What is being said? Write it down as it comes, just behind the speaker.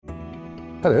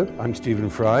Hello, I'm Stephen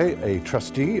Fry, a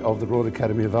trustee of the Royal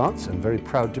Academy of Arts and very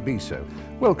proud to be so.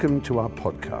 Welcome to our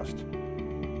podcast.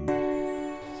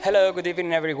 Hello, good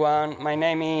evening everyone. My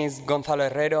name is Gonzalo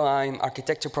Herrero. I'm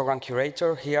Architecture Program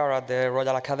Curator here at the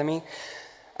Royal Academy.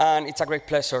 And it's a great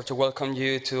pleasure to welcome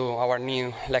you to our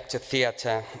new lecture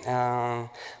theatre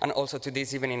and also to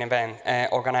this evening event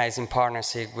organized in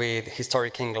partnership with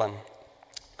Historic England.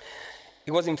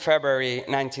 It was in February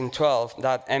 1912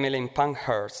 that Emmeline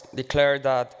Pankhurst declared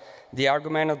that the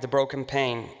argument of the broken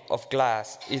pane of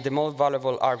glass is the most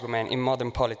valuable argument in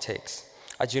modern politics.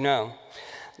 As you know,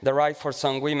 the right for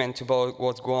some women to vote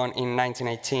was won in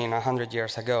 1918, 100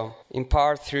 years ago, in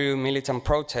part through militant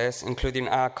protests, including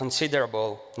a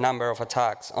considerable number of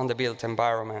attacks on the built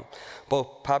environment,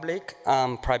 both public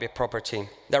and private property.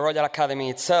 The Royal Academy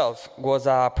itself was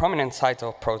a prominent site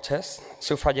of protest.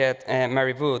 Suffragette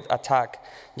Mary Wood attacked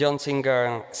John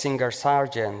Singer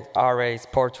Sargent, R.A.'s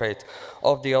portrait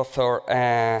of the author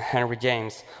Henry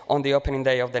James on the opening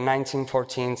day of the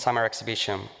 1914 summer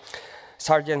exhibition.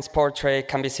 Sargent's portrait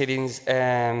can be seen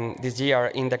this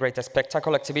year in the Great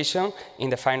Spectacle exhibition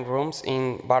in the Fine Rooms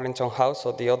in Burlington House,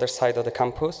 on the other side of the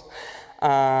campus.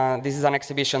 This is an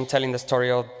exhibition telling the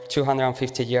story of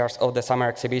 250 years of the summer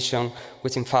exhibition,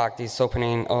 which in fact is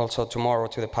opening also tomorrow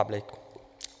to the public.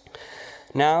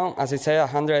 Now, as I said,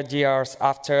 100 years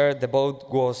after the vote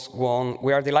was won,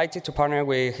 we are delighted to partner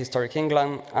with Historic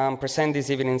England and present this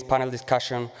evening's panel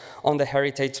discussion on the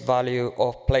heritage value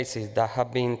of places that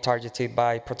have been targeted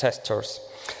by protesters.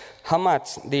 How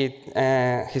much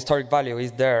historic value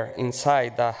is there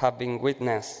inside that have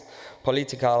witnessed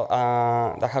political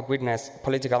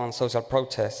and social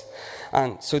protests?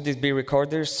 And should this be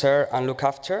recorded, shared, and looked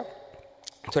after?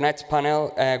 Tonight's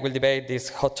panel will debate this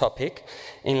hot topic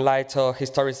in light of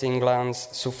Historic England's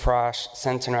suffrage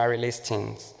centenary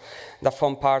listings that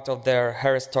form part of their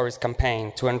Her Stories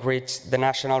campaign to enrich the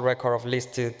national record of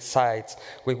listed sites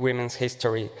with women's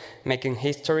history, making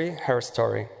history her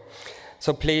story.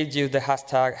 So please use the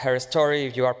hashtag Her Story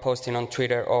if you are posting on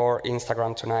Twitter or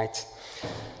Instagram tonight.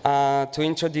 To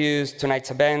introduce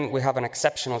tonight's event, we have an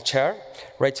exceptional chair,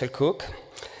 Rachel Cooke.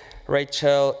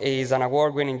 Rachel is an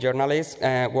award-winning journalist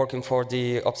working for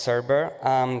The Observer.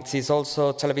 She's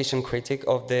also a television critic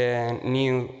of the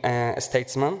New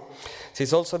Statesman.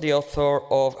 She's also the author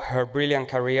of her brilliant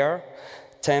career,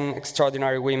 10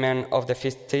 Extraordinary Women of the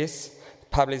Fifties,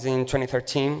 published in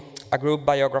 2013, a group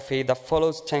biography that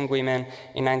follows 10 women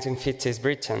in 1950s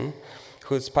Britain,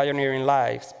 whose pioneering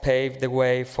lives paved the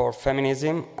way for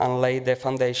feminism and laid the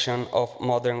foundation of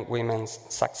modern women's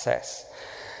success.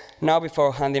 Now,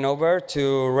 before handing over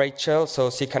to Rachel so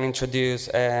she can introduce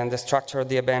the structure of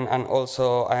the event and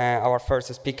also our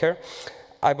first speaker,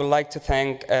 I would like to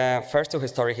thank first to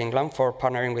Historic England for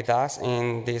partnering with us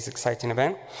in this exciting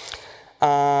event,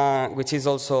 which is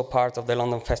also part of the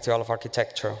London Festival of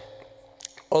Architecture.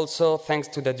 Also, thanks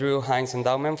to the Drew Hines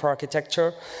Endowment for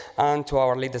Architecture and to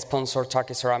our lead sponsor,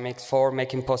 Turkey Ceramics, for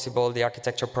making possible the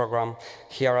architecture program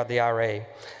here at the RA.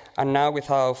 And now,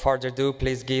 without further ado,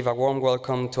 please give a warm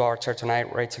welcome to our chair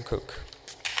tonight, Rachel Cooke.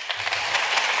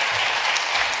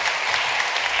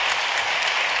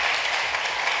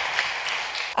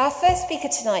 Our first speaker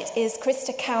tonight is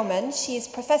Krista Cowman. She is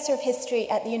Professor of History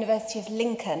at the University of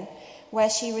Lincoln, where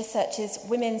she researches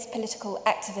women's political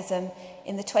activism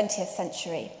in the 20th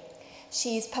century.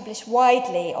 She's published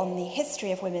widely on the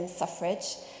history of women's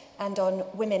suffrage and on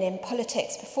women in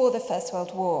politics before the First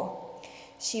World War.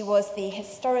 She was the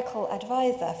historical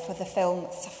advisor for the film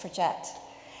Suffragette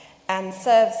and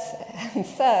serves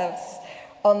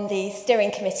on the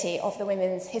steering committee of the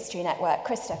Women's History Network.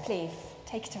 Krista, please,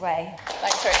 take it away.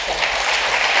 Thanks, Rachel.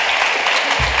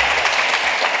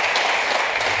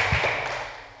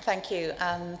 Thank you,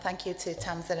 and thank you to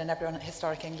Tamsin and everyone at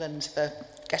Historic England for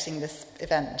getting this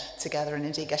event together and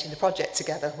indeed getting the project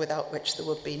together, without which there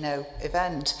would be no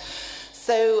event.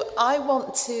 So I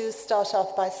want to start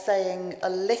off by saying a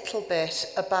little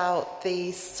bit about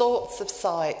the sorts of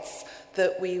sites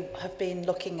that we have been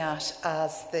looking at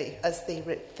as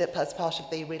part of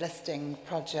the relisting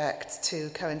project to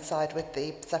coincide with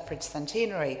the suffrage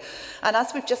centenary. And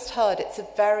as we've just heard, it's a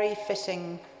very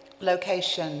fitting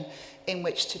location in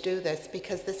which to do this,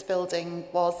 because this building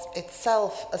was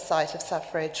itself a site of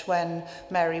suffrage when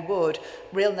Mary Wood,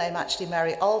 real name actually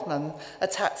Mary Aldman,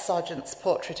 attacked Sargent's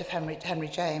portrait of Henry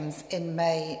James in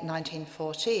May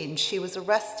 1914. She was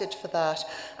arrested for that,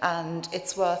 and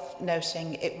it's worth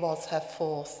noting it was her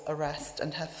fourth arrest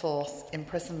and her fourth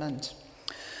imprisonment.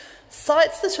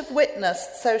 Sites that have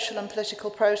witnessed social and political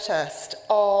protest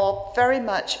are very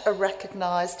much a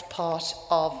recognised part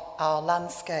of our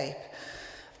landscape.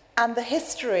 And the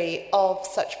history of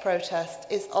such protest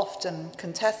is often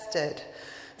contested.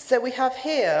 So we have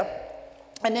here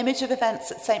an image of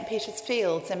events at St. Peter's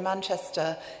Fields in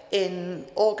Manchester in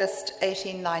August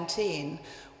 1819,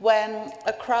 when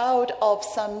a crowd of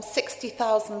some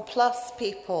 60,000 plus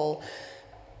people,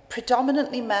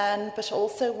 predominantly men, but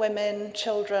also women,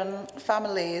 children,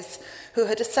 families, who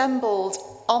had assembled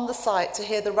on the site to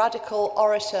hear the radical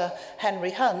orator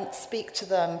Henry Hunt speak to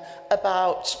them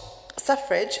about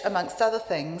suffrage, amongst other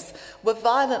things, were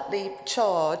violently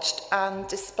charged and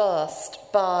dispersed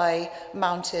by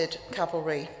mounted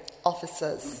cavalry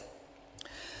officers.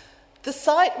 The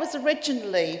site was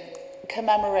originally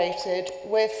commemorated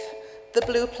with the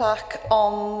blue plaque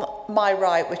on my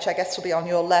right, which I guess will be on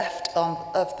your left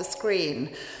of the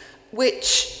screen,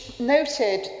 which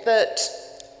noted that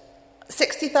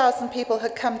 60,000 people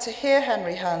had come to hear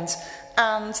Henry Hunt,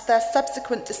 and their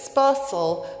subsequent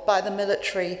dispersal by the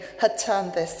military had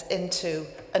turned this into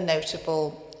a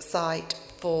notable site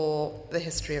for the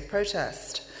history of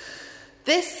protest.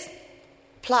 This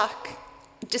plaque,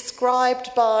 described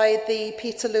by the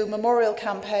Peterloo Memorial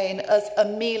Campaign as a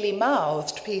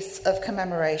mealy-mouthed piece of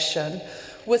commemoration,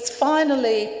 was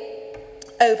finally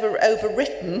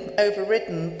overridden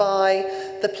by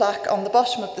the plaque on the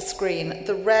bottom of the screen,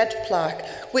 the red plaque,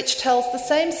 which tells the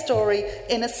same story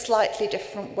in a slightly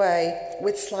different way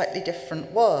with slightly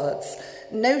different words,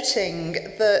 noting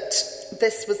that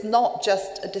this was not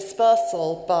just a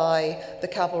dispersal by the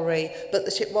cavalry, but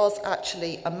that it was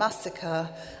actually a massacre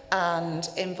and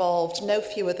involved no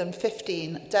fewer than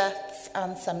 15 deaths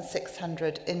and some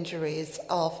 600 injuries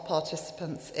of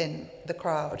participants in the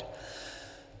crowd.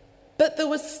 But there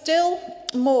was still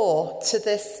more to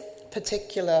this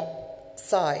particular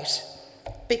site,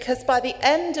 because by the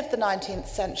end of the 19th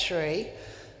century,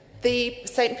 the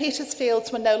St. Peter's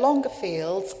Fields were no longer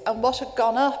fields, and what had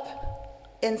gone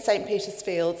up in St. Peter's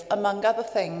Fields, among other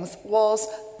things, was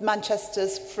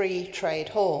Manchester's Free Trade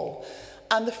Hall.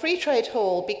 And the Free Trade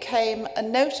Hall became a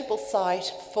notable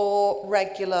site for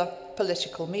regular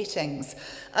political meetings.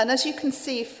 And as you can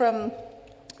see from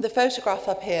the photograph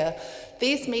up here,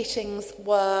 these meetings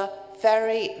were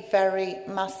very, very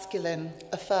masculine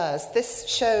affairs. This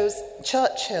shows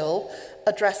Churchill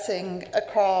addressing a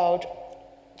crowd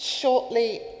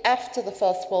shortly after the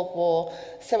First World War,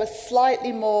 so a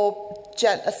slightly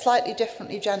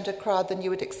differently gendered crowd than you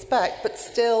would expect, but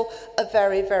still a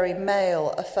very, very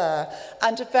male affair,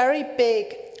 and a very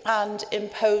big and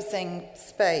imposing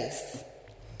space.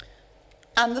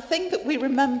 And the thing that we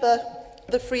remember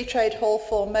the Free Trade Hall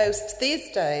for most these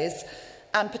days,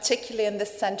 and particularly in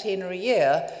this centenary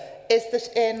year, is that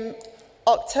in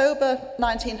October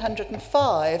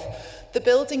 1905, the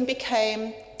building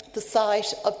became the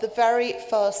site of the very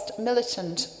first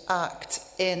militant act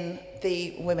in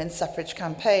the women's suffrage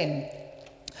campaign.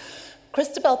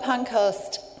 Christabel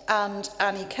Pankhurst and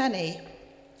Annie Kenney,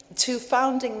 two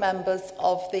founding members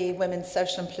of the Women's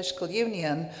Social and Political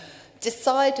Union,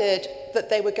 decided that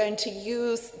they were going to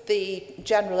use the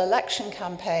general election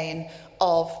campaign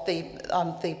of the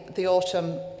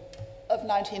autumn of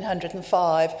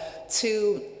 1905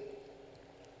 to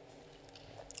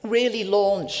really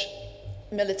launch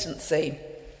militancy.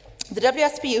 The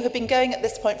WSPU had been going at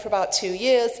this point for about 2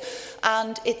 years,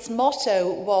 and its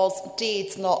motto was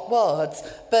deeds, not words.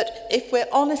 But if we're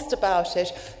honest about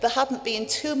it, there hadn't been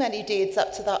too many deeds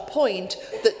up to that point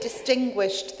that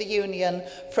distinguished the union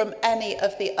from any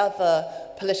of the other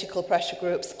political pressure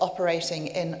groups operating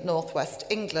in northwest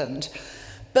England.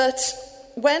 But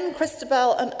when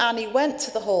Christabel and Annie went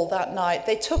to the hall that night,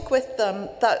 they took with them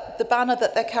the banner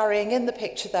that they're carrying in the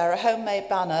picture there, a homemade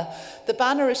banner. The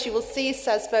banner, as you will see,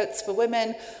 says Votes for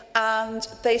Women, and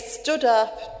they stood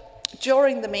up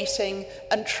during the meeting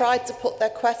and tried to put their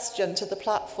question to the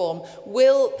platform: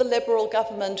 will the Liberal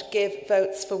government give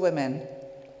votes for women?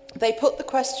 They put the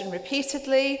question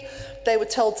repeatedly, they were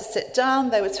told to sit down,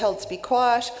 they were told to be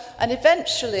quiet, and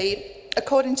eventually,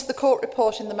 according to the court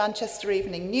report in the Manchester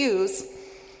Evening News,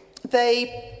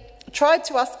 they tried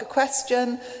to ask a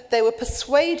question, they were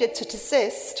persuaded to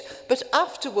desist, but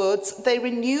afterwards they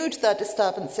renewed their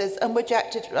disturbances and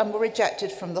were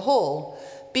rejected from the hall.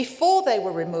 Before they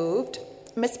were removed,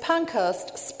 Miss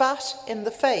Pankhurst spat in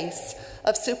the face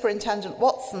of Superintendent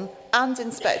Watson and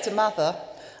Inspector Mather,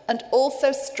 and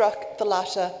also struck the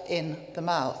latter in the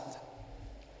mouth.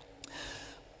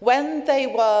 When they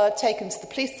were taken to the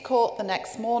police court the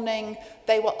next morning,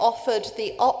 they were offered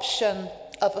the option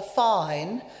of a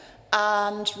fine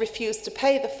and refused to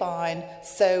pay the fine,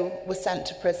 so were sent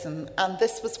to prison. And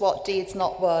this was what deeds,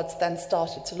 not words, then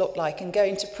started to look like. And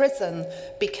going to prison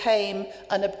became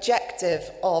an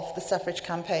objective of the suffrage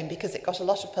campaign because it got a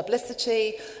lot of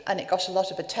publicity and it got a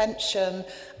lot of attention,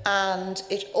 and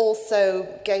it also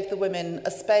gave the women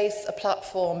a space, a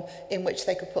platform in which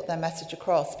they could put their message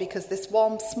across, because this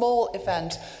one small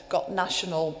event got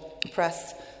national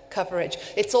press coverage.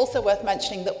 It's also worth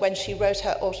mentioning that when she wrote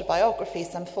her autobiography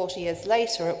some 40 years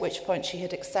later, at which point she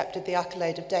had accepted the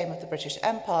accolade of Dame of the British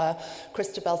Empire,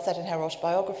 Christabel said in her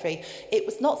autobiography, "It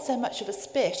was not so much of a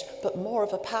spit, but more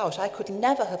of a pout. I could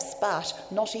never have spat,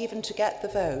 not even to get the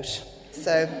vote."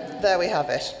 So there we have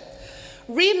it.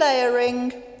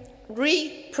 Relayering,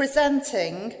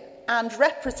 representing and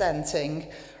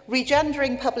representing,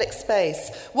 regendering public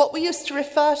space, what we used to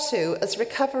refer to as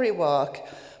recovery work,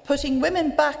 putting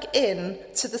women back in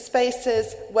to the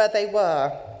spaces where they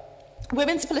were.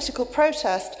 Women's political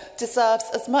protest deserves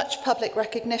as much public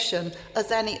recognition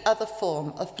as any other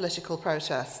form of political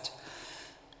protest.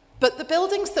 But the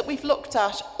buildings that we've looked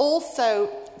at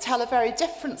also tell a very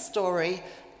different story,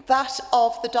 that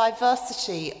of the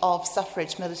diversity of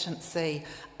suffrage militancy.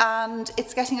 And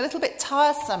it's getting a little bit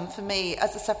tiresome for me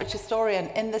as a suffrage historian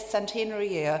in this centenary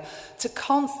year to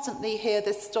constantly hear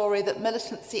this story that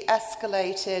militancy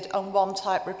escalated and one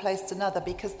type replaced another,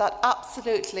 because that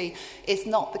absolutely is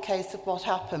not the case of what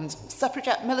happened.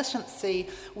 Suffragette militancy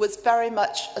was very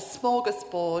much a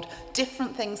smorgasbord,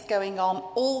 different things going on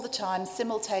all the time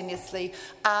simultaneously,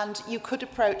 and you could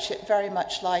approach it very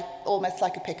much like, almost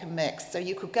like a pick and mix. So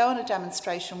you could go on a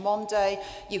demonstration one day,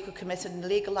 you could commit an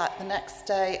illegal act the next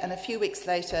day, and a few weeks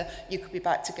later you could be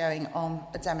back to going on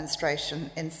a demonstration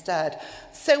instead.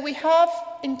 So we have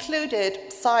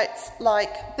included sites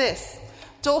like this: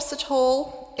 Dorset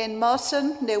Hall in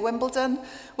Merton near Wimbledon,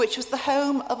 which was the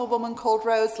home of a woman called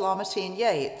Rose Lamartine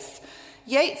Yates.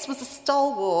 Yates was a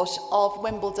stalwart of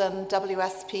Wimbledon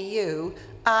WSPU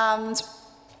and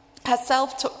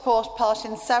herself took part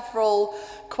in several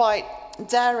quite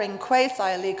daring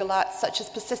quasi-illegal acts, such as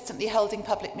persistently holding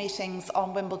public meetings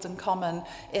on Wimbledon Common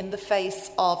in the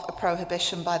face of a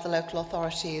prohibition by the local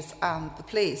authorities and the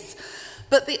police.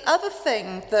 But the other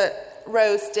thing that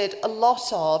Rose did a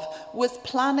lot of was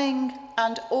planning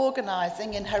and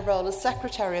organising in her role as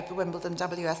secretary of the Wimbledon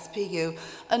WSPU,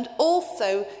 and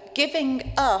also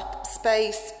giving up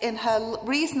space in her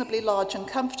reasonably large and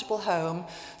comfortable home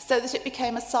so that it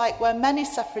became a site where many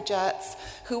suffragettes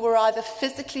who were either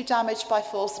physically damaged by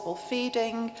forcible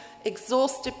feeding,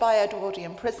 exhausted by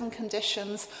Edwardian prison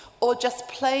conditions, or just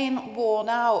plain worn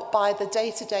out by the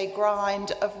day-to-day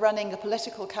grind of running a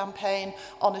political campaign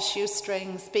on a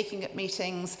shoestring, speaking at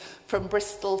meetings from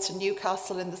Bristol to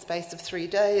Newcastle in the space of 3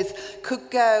 days,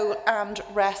 could go and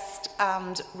rest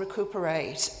and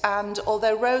recuperate. And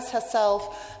although Rose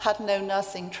herself had no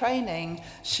nursing training,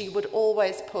 she would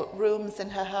always put rooms in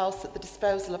her house at the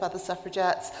disposal of other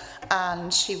suffragettes,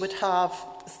 and she would have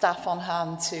staff on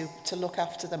hand to look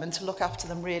after them, and to look after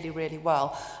them really, really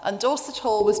well. And Dorset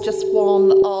Hall was just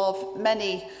one of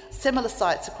many similar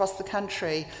sites across the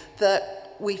country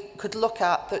that we could look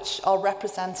at that are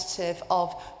representative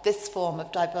of this form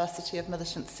of diversity of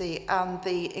militancy and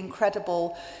the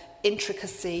incredible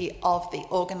intricacy of the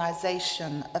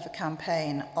organisation of a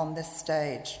campaign on this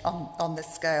stage, on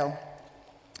this scale.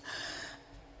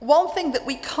 One thing that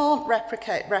we can't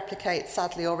replicate,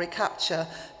 sadly, or recapture,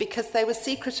 because they were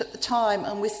secret at the time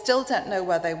and we still don't know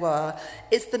where they were,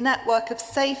 is the network of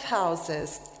safe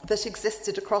houses that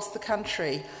existed across the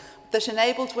country that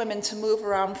enabled women to move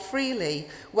around freely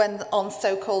when on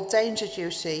so-called danger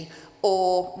duty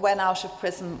or when out of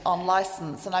prison on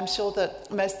licence. And I'm sure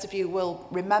that most of you will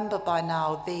remember by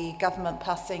now the government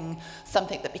passing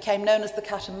something that became known as the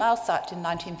Cat and Mouse Act in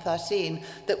 1913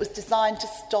 that was designed to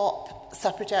stop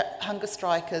suffragette hunger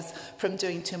strikers from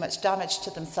doing too much damage to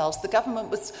themselves. The government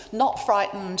was not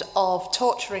frightened of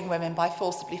torturing women by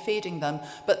forcibly feeding them,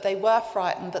 but they were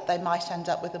frightened that they might end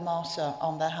up with a martyr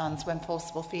on their hands when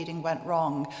forcible feeding went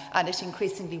wrong, and it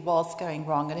increasingly was going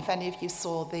wrong. And if any of you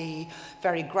saw the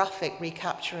very graphic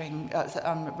reinterpreting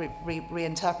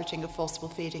of forcible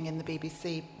feeding in the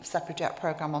BBC suffragette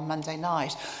programme on Monday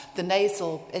night, the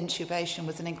nasal intubation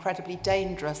was an incredibly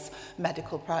dangerous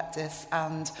medical practice,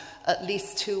 and at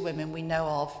least 2 women we know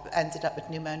of ended up with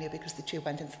pneumonia because the tube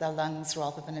went into their lungs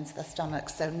rather than into their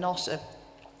stomachs, so not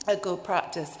a good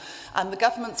practice. And the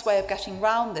government's way of getting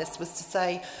round this was to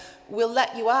say, we'll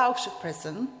let you out of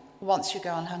prison once you go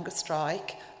on hunger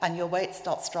strike and your weight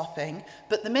starts dropping,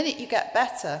 but the minute you get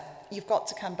better, you've got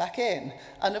to come back in.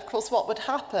 And of course, what would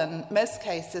happen, most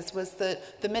cases, was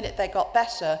that the minute they got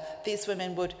better, these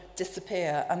women would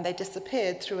disappear, and they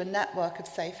disappeared through a network of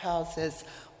safe houses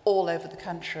all over the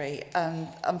country. And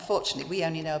unfortunately, we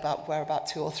only know where about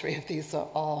 2 or 3 of these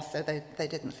are, so they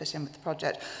didn't fit in with the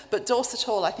project. But Dorset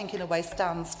Hall, I think, in a way,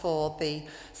 stands for the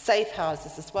safe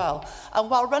houses as well. And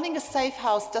while running a safe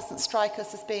house doesn't strike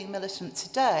us as being militant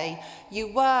today,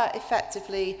 you were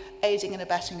effectively aiding and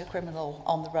abetting a criminal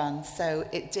on the run. So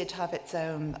it did have its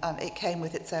own, it came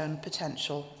with its own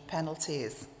potential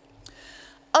penalties.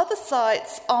 Other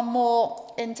sites are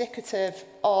more indicative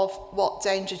of what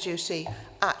danger duty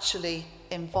actually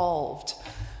involved.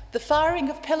 The firing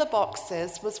of pillar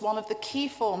boxes was one of the key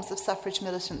forms of suffrage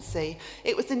militancy.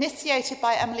 It was initiated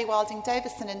by Emily Wilding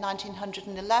Davison in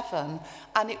 1911,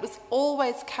 and it was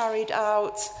always carried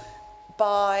out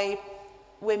by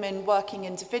women working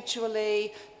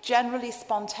individually, generally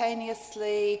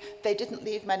spontaneously. They didn't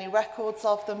leave many records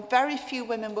of them. Very few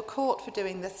women were caught for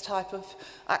doing this type of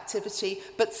activity,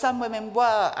 but some women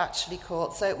were actually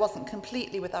caught, so it wasn't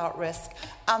completely without risk.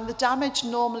 And the damage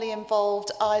normally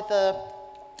involved either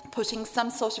putting some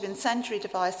sort of incendiary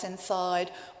device inside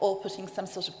or putting some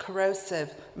sort of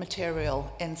corrosive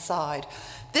material inside.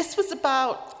 This was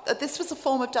a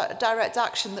form of direct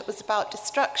action that was about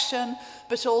destruction,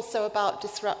 but also about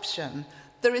disruption.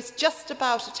 There is just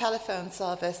about a telephone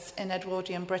service in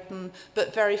Edwardian Britain,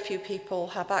 but very few people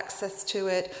have access to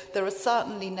it. There are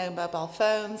certainly no mobile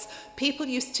phones. People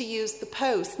used to use the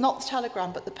post, not the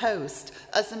telegram, but the post,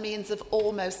 as a means of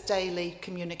almost daily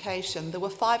communication. There were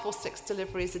 5 or 6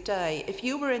 deliveries a day. If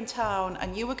you were in town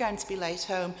and you were going to be late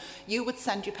home, you would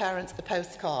send your parents a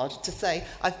postcard to say,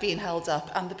 I've been held up,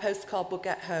 and the postcard will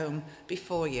get home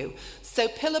before you. So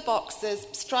pillar boxes,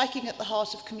 striking at the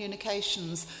heart of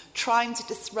communications, trying to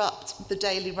disrupt the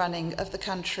daily running of the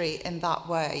country in that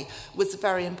way, was a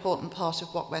very important part of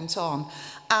what went on.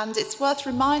 And it's worth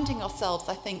reminding ourselves,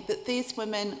 I think, that these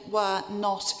women were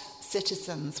not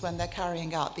citizens when they're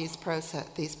carrying out these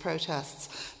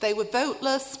protests. They were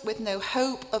voteless, with no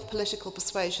hope of political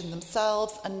persuasion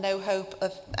themselves and no hope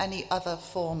of any other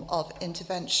form of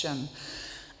intervention.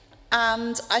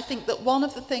 And I think that one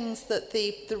of the things that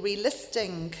the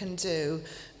relisting can do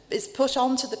is put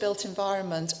onto the built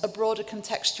environment a broader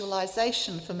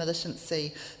contextualisation for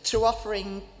militancy through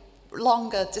offering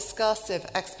longer discursive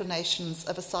explanations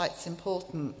of a site's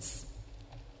importance.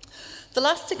 The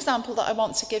last example that I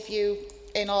want to give you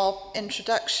in our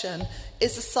introduction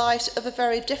is a site of a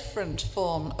very different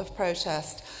form of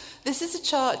protest. This is a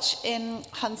church in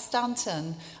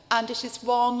Hunstanton, and it is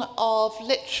one of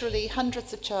literally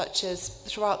hundreds of churches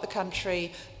throughout the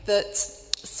country that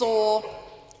saw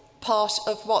part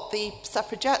of what the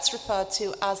suffragettes referred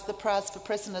to as the Prayers for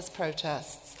Prisoners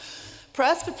protests.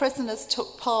 Prayers for Prisoners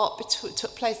took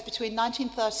place between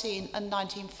 1913 and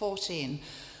 1914.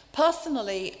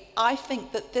 Personally, I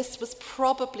think that this was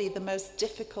probably the most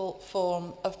difficult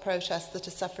form of protest that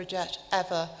a suffragette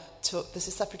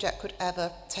could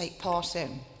ever take part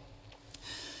in.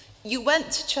 You went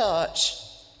to church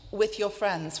with your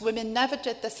friends. Women never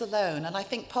did this alone, and I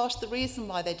think part of the reason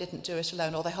why they didn't do it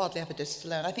alone, or they hardly ever did it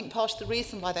alone, I think part of the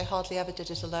reason why they hardly ever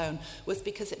did it alone was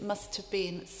because it must have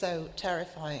been so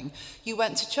terrifying. You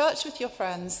went to church with your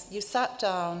friends, you sat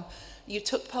down, you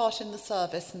took part in the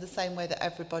service in the same way that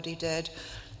everybody did,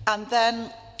 and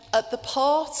then at the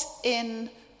part in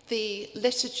the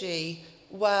liturgy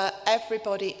where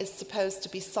everybody is supposed to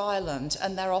be silent,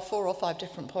 and there are 4 or 5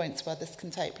 different points where this can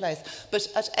take place, but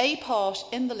at a part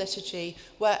in the liturgy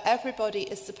where everybody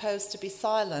is supposed to be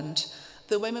silent,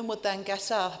 the women would then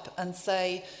get up and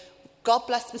say, God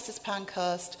bless Mrs.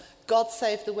 Pankhurst, God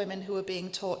save the women who are being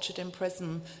tortured in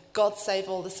prison, God save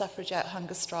all the suffragette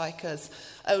hunger strikers,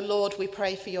 oh Lord, we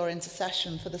pray for your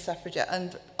intercession for the suffragette,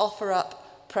 and offer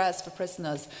up prayers for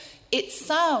prisoners. It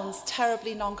sounds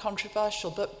terribly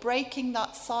non-controversial, but breaking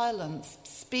that silence,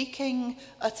 speaking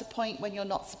at a point when you're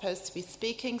not supposed to be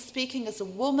speaking as a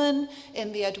woman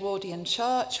in the Edwardian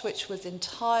church, which was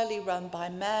entirely run by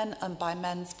men and by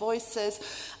men's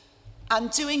voices, and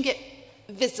doing it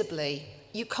visibly.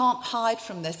 You can't hide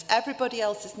from this. Everybody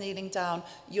else is kneeling down,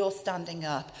 you're standing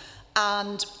up.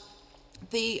 And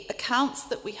the accounts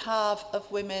that we have of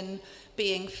women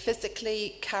being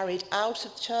physically carried out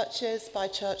of churches by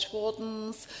church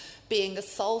wardens, being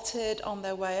assaulted on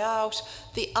their way out,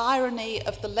 the irony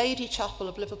of the Lady Chapel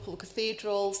of Liverpool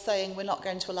Cathedral saying we're not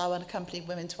going to allow unaccompanied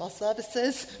women to our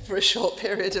services for a short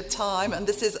period of time, and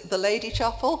this is the Lady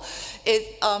Chapel,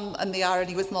 and the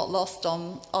irony was not lost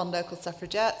on local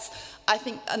suffragettes. I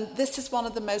think, and this is one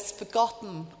of the most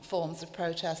forgotten forms of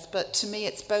protest, but to me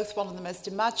it's both one of the most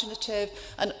imaginative,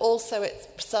 and also it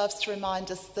serves to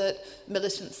remind us that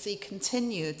militancy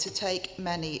continued to take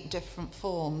many different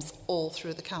forms all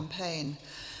through the campaign.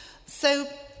 So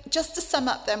just to sum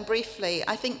up then briefly,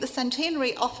 I think the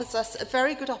centenary offers us a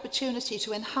very good opportunity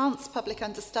to enhance public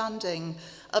understanding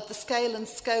of the scale and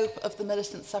scope of the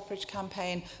militant suffrage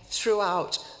campaign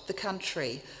throughout the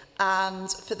country.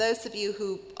 And for those of you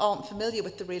who aren't familiar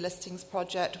with the Relistings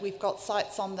project, we've got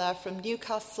sites on there from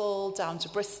Newcastle down to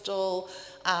Bristol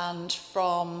and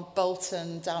from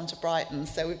Bolton down to Brighton.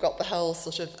 So we've got the whole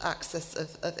sort of axis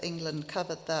of England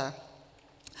covered there.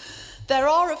 There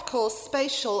are, of course,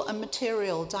 spatial and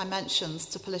material dimensions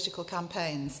to political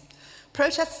campaigns.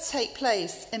 Protests take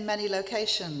place in many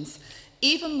locations.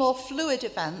 Even more fluid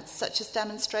events, such as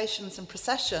demonstrations and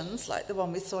processions, like the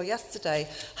one we saw yesterday,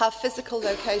 have physical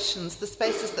locations, the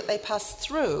spaces that they pass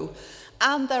through.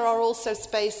 And there are also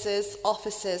spaces,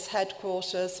 offices,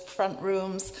 headquarters, front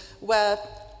rooms, where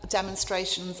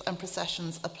demonstrations and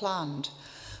processions are planned.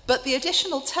 But the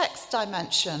additional text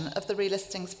dimension of the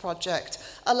Relistings project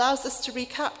allows us to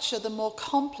recapture the more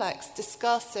complex,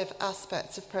 discursive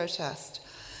aspects of protest.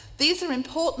 These are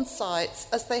important sites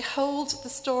as they hold the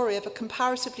story of a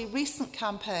comparatively recent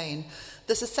campaign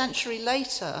that a century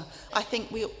later, I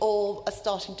think we all are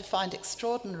starting to find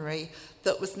extraordinary,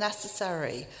 that was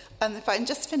necessary. And if I can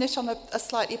just finish on a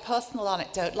slightly personal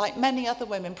anecdote, like many other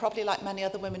women, probably like many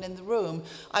other women in the room,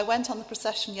 I went on the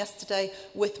procession yesterday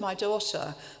with my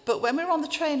daughter. But when we were on the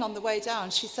train on the way down,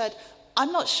 she said,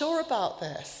 "I'm not sure about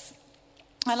this."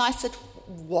 And I said,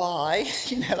 "Why?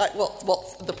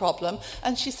 What's the problem?"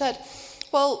 And she said,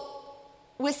 "Well,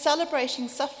 we're celebrating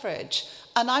suffrage,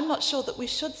 and I'm not sure that we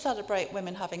should celebrate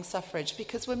women having suffrage,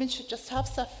 because women should just have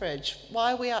suffrage.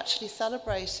 Why are we actually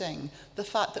celebrating the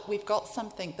fact that we've got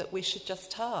something that we should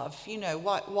just have?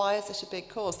 Why is it a big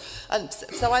cause?" And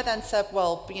so I then said,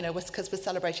 well, it's because we're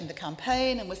celebrating the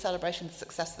campaign, and we're celebrating the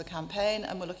success of the campaign,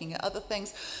 and we're looking at other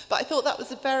things. But I thought that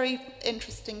was a very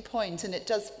interesting point, and it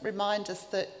does remind us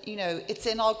that, it's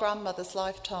in our grandmothers'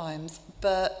 lifetimes,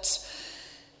 but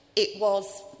it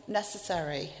was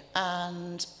necessary,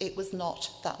 and it was not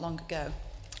that long ago.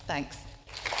 Thanks.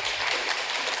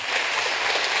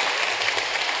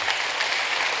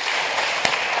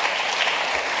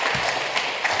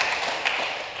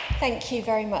 Thank you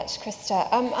very much, Krista.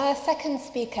 Our second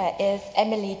speaker is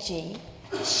Emily G.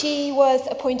 She was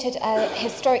appointed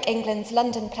Historic England's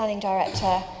London Planning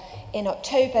Director in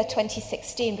October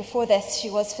 2016. Before this, she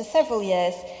was for several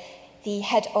years the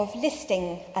head of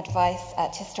listing advice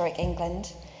at Historic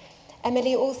England.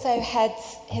 Emily also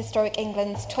heads Historic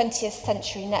England's 20th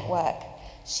Century Network.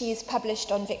 She's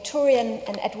published on Victorian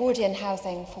and Edwardian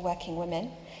housing for working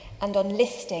women and on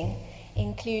listing,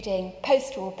 including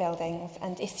post-war buildings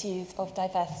and issues of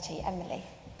diversity. Emily.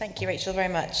 Thank you, Rachel, very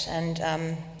much, and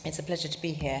it's a pleasure to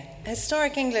be here.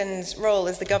 Historic England's role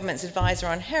as the government's advisor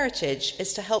on heritage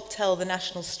is to help tell the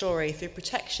national story through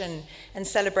protection and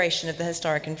celebration of the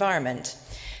historic environment.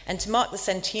 And to mark the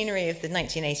centenary of the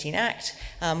 1918 Act,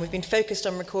 we've been focused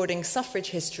on recording suffrage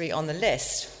history on the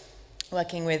list,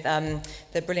 working with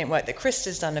the brilliant work that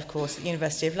Krista's done, of course, at the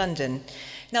University of London.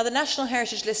 Now, the National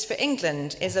Heritage List for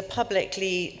England is a public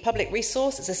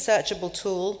resource. It's a searchable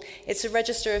tool. It's a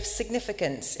register of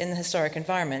significance in the historic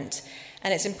environment.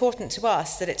 And it's important to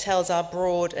us that it tells our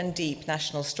broad and deep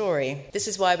national story. This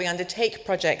is why we undertake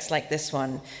projects like this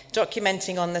one,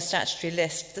 documenting on the statutory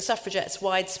list the suffragettes'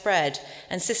 widespread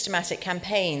and systematic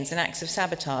campaigns and acts of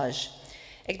sabotage,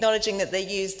 acknowledging that they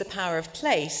used the power of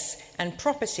place and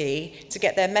property to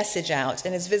get their message out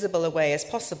in as visible a way as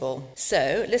possible.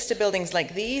 So, list of buildings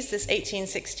like these, this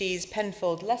 1860s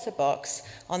Penfold letterbox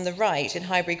on the right in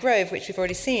Highbury Grove, which we've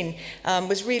already seen,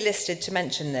 was relisted to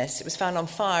mention this. It was found on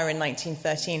fire in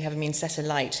 1913, having been set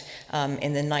alight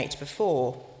in the night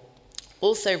before.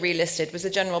 Also relisted was the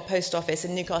General Post Office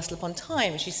in Newcastle upon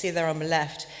Tyne, which you see there on the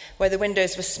left, where the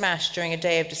windows were smashed during a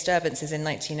day of disturbances in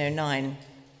 1909.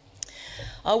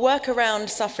 Our work around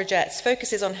suffragettes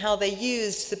focuses on how they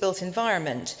used the built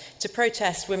environment to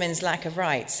protest women's lack of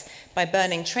rights by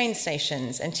burning train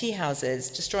stations and tea houses,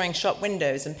 destroying shop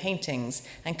windows and paintings,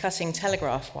 and cutting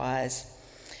telegraph wires.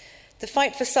 The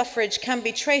fight for suffrage can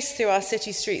be traced through our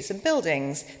city streets and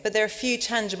buildings, but there are few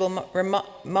tangible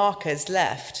markers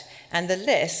left. And the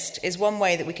list is one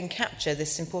way that we can capture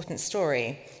this important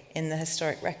story in the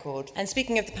historic record. And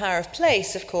speaking of the power of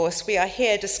place, of course, we are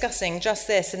here discussing just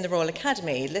this in the Royal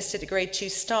Academy, listed a Grade 2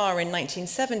 star in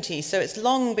 1970, so it's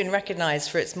long been recognised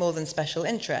for its more than special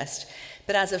interest.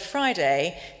 But as of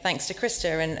Friday, thanks to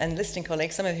Krista and listening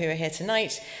colleagues, some of who are here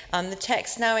tonight, the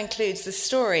text now includes the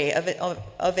story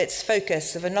of its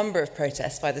focus of a number of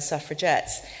protests by the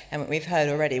suffragettes. And we've heard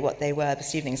already what they were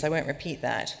this evening, so I won't repeat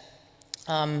that.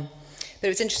 But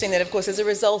it was interesting that, of course, as a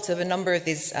result of a number of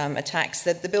these attacks,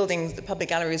 that the public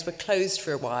galleries were closed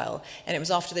for a while. And it was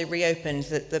after they reopened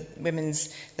that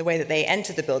the way that they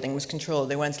entered the building was controlled.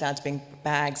 They weren't allowed to bring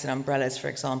bags and umbrellas, for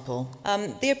example.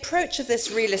 The approach of this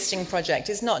relisting project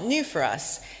is not new for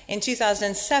us. In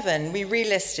 2007, we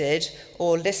relisted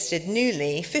or listed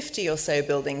newly 50 or so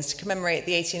buildings to commemorate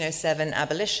the 1807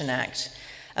 Abolition Act.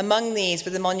 Among these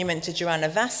were the monument to Joanna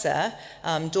Vassa,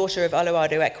 daughter of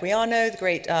Oloado Equiano, the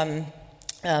great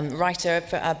writer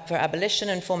for abolition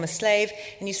and former slave.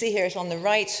 And you see here it on the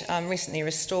right, recently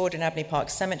restored in Abney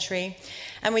Park Cemetery.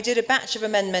 And we did a batch of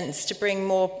amendments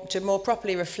to more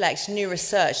properly reflect new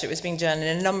research that was being done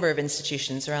in a number of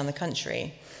institutions around the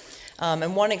country.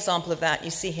 And one example of that you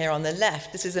see here on the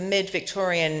left. This is a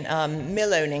mid-Victorian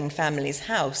mill-owning family's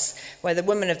house, where the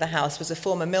woman of the house was a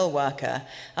former mill worker.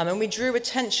 And we drew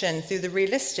attention through the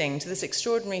relisting to this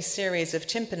extraordinary series of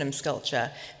tympanum sculpture,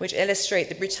 which illustrate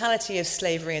the brutality of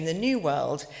slavery in the New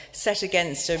World, set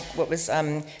against what was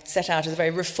set out as a very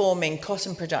reforming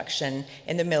cotton production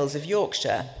in the mills of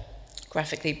Yorkshire,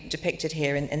 graphically depicted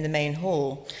here in the main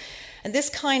hall. And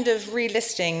this kind of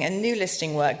relisting and new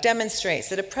listing work demonstrates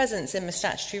that a presence in the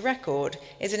statutory record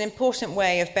is an important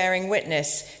way of bearing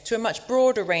witness to a much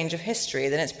broader range of history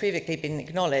than it's previously been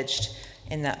acknowledged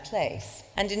in that place.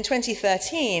 And in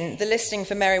 2013, the listing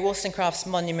for Mary Wollstonecraft's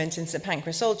monument in St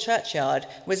Pancras Old Churchyard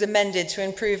was amended to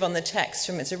improve on the text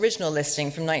from its original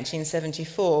listing from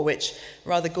 1974, which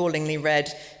rather gallingly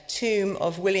read, "Tomb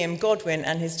of William Godwin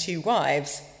and his 2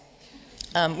 wives."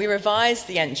 We revised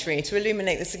the entry to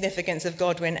illuminate the significance of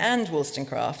Godwin and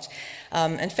Wollstonecraft.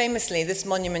 And famously, this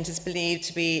monument is believed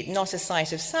to be not a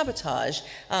site of sabotage,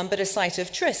 but a site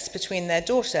of tryst between their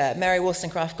daughter, Mary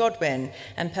Wollstonecraft Godwin,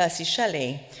 and Percy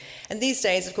Shelley. And these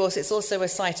days, of course, it's also a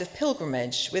site of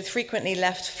pilgrimage, with frequently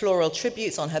left floral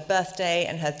tributes on her birthday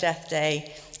and her death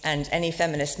day, and any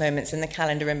feminist moments in the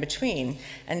calendar in between.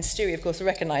 And Stewy, of course, will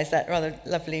recognise that rather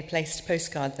lovely placed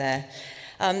postcard there.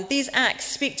 These acts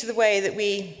speak to the way that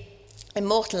we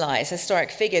immortalise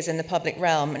historic figures in the public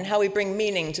realm and how we bring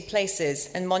meaning to places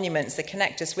and monuments that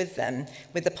connect us with them,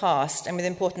 with the past, and with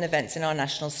important events in our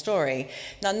national story.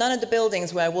 Now, none of the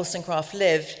buildings where Wollstonecraft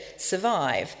lived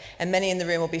survive, and many in the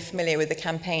room will be familiar with the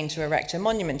campaign to erect a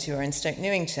monument to her in Stoke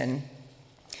Newington.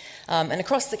 And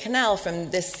across the canal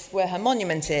from this, where her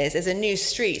monument is a new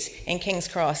street in King's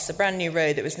Cross, a brand new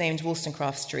road that was named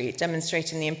Wollstonecraft Street,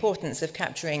 demonstrating the importance of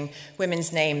capturing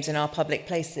women's names in our public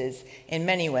places in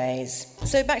many ways.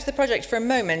 So back to the project for a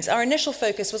moment. Our initial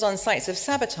focus was on sites of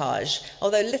sabotage,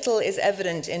 although little is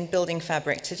evident in building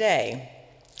fabric today.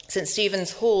 St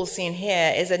Stephen's Hall, seen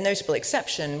here, is a notable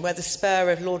exception, where the spur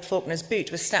of Lord Falkner's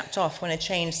boot was snapped off when a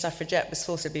chained suffragette was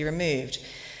forcibly removed.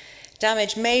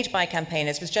 Damage made by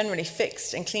campaigners was generally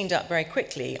fixed and cleaned up very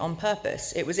quickly on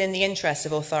purpose. It was in the interest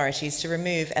of authorities to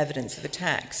remove evidence of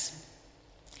attacks.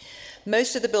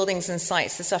 Most of the buildings and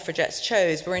sites the suffragettes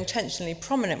chose were intentionally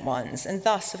prominent ones, and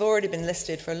thus have already been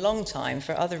listed for a long time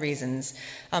for other reasons.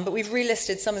 But we've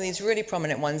relisted some of these really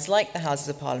prominent ones, like the Houses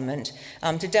of Parliament,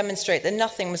 to demonstrate that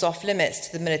nothing was off limits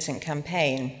to the militant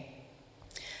campaign.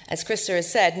 As Krista has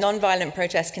said, non-violent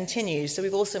protest continues, so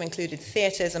we've also included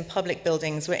theatres and public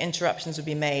buildings where interruptions would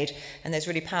be made, and there's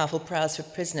really powerful prayers for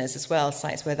prisoners as well,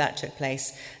 sites where that took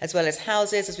place, as well as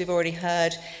houses, as we've already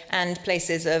heard, and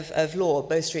places of law,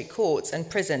 Bow Street courts and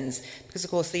prisons, because,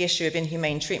 of course, the issue of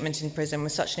inhumane treatment in prison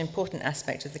was such an important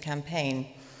aspect of the campaign.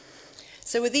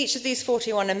 So with each of these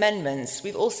 41 amendments,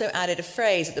 we've also added a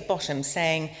phrase at the bottom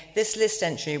saying, this list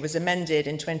entry was amended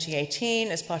in 2018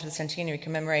 as part of the centenary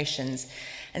commemorations.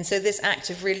 And so this act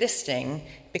of relisting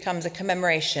becomes a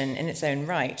commemoration in its own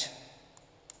right.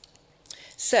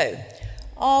 So,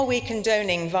 are we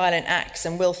condoning violent acts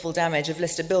and willful damage of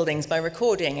listed buildings by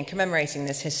recording and commemorating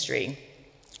this history?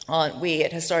 Aren't we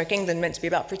at Historic England meant to be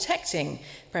about protecting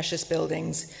precious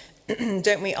buildings?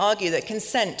 Don't we argue that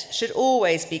consent should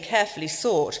always be carefully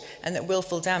sought and that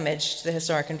willful damage to the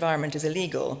historic environment is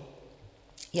illegal?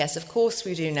 Yes, of course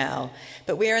we do now,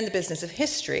 but we are in the business of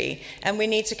history and we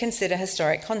need to consider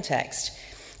historic context.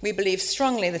 We believe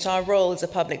strongly that our role as a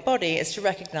public body is to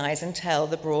recognise and tell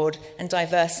the broad and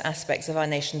diverse aspects of our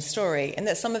nation's story, and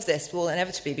that some of this will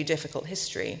inevitably be difficult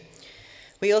history.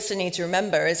 We also need to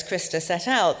remember, as Krista set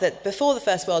out, that before the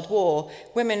First World War,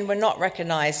 women were not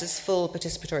recognised as full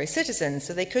participatory citizens,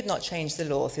 so they could not change the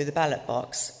law through the ballot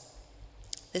box.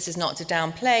 This is not to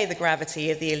downplay the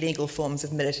gravity of the illegal forms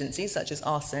of militancy, such as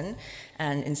arson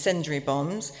and incendiary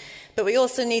bombs, but we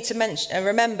also need to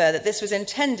remember that this was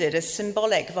intended as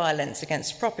symbolic violence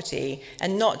against property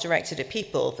and not directed at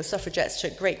people. The suffragettes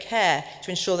took great care to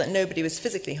ensure that nobody was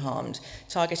physically harmed,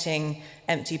 targeting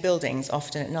empty buildings,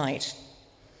 often at night.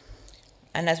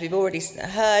 And as we've already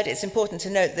heard, it's important to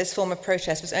note that this form of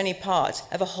protest was only part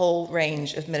of a whole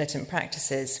range of militant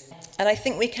practices. And I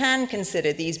think we can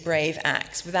consider these brave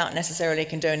acts without necessarily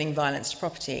condoning violence to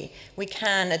property. We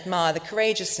can admire the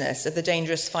courageousness of the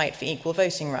dangerous fight for equal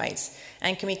voting rights,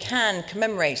 and we can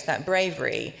commemorate that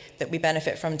bravery that we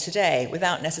benefit from today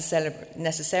without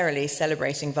necessarily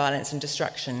celebrating violence and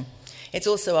destruction. It's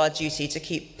also our duty to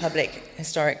keep public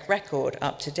historic record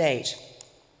up to date.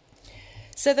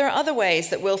 So there are other ways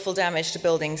that willful damage to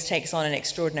buildings takes on an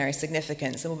extraordinary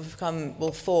significance and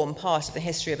will form part of the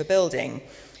history of a building.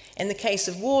 In the case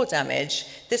of war damage,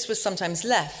 this was sometimes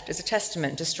left as a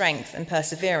testament to strength and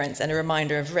perseverance and a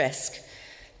reminder of risk.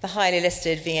 The highly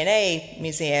listed V&A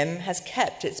Museum has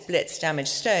kept its Blitz-damaged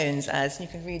stones as, you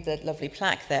can read the lovely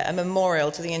plaque there, a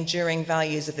memorial to the enduring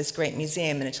values of this great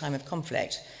museum in a time of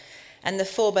conflict. And the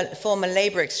former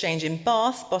labour exchange in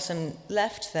Bath, bottom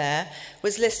left there,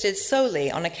 was listed solely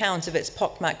on account of its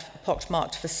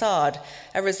pockmarked facade,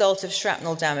 a result of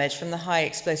shrapnel damage from the high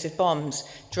explosive bombs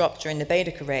dropped during the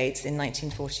Baedeker raids in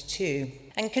 1942.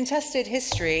 And contested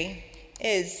history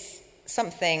is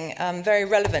something very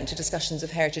relevant to discussions of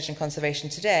heritage and conservation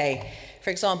today. For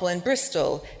example, in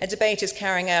Bristol, a debate is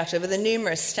carrying out over the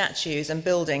numerous statues and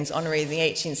buildings honouring the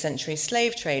 18th century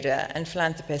slave trader and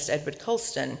philanthropist Edward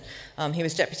Colston. He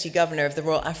was deputy governor of the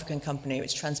Royal African Company,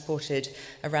 which transported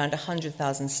around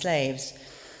 100,000 slaves.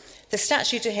 The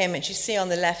statue to him, which you see on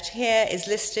the left here, is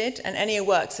listed, and any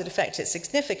works that affect its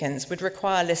significance would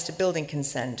require listed building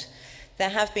consent. There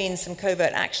have been some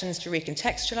covert actions to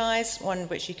recontextualise, one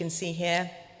which you can see here,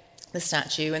 the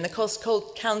statue, and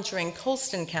the Countering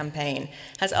Colston campaign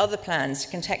has other plans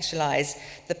to contextualise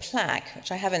the plaque,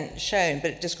 which I haven't shown,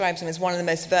 but it describes him as one of the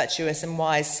most virtuous and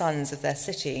wise sons of their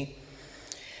city.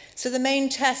 So the main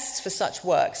tests for such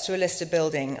works to a listed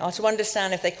building are to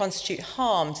understand if they constitute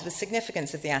harm to the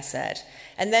significance of the asset,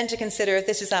 and then to consider if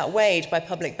this is outweighed by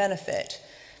public benefit.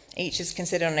 Each is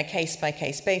considered on a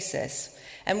case-by-case basis.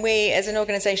 And we, as an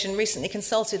organisation, recently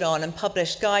consulted on and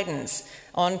published guidance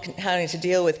on how to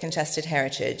deal with contested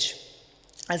heritage.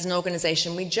 As an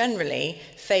organisation, we generally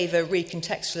favour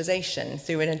recontextualisation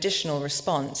through an additional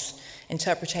response,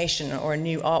 interpretation, or a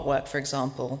new artwork, for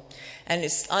example. And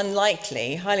it's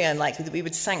unlikely, highly unlikely, that we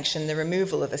would sanction the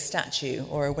removal of a statue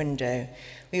or a window.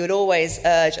 We would always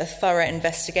urge a thorough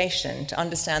investigation to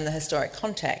understand the historic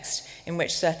context in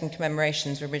which certain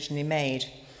commemorations were originally made.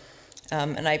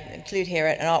 And I include here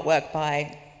an artwork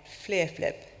by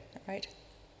Fleerflip, right?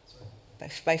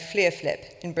 Sorry? By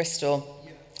Fleerflip in Bristol.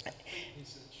 Yeah,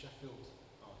 he's a Sheffield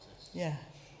artist. Yeah.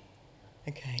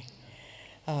 Okay.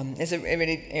 There's a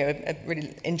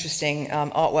really interesting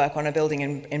artwork on a building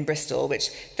in Bristol, which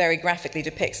very graphically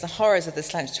depicts the horrors of the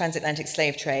transatlantic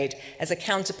slave trade as a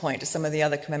counterpoint to some of the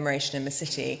other commemoration in the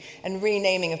city. And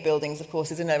renaming of buildings, of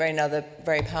course, is another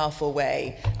very powerful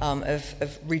way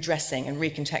of redressing and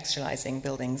recontextualizing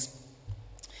buildings.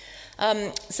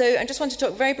 So I just want to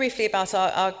talk very briefly about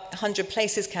our 100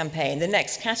 Places campaign, the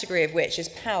next category of which is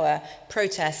power,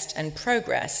 protest, and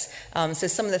progress. So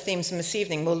some of the themes from this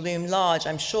evening will loom large,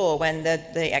 I'm sure, when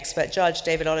the expert judge,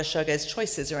 David Olusoga's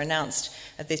choices are announced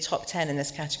at the top 10 in this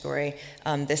category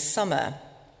this summer.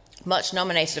 Much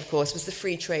nominated, of course, was the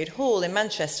Free Trade Hall in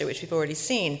Manchester, which we've already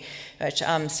seen, which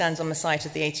stands on the site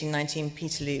of the 1819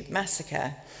 Peterloo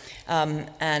massacre.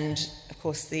 And, of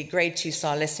course, the Grade 2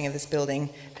 star listing of this building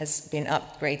has been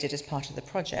upgraded as part of the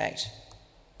project.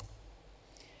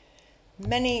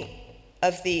 Many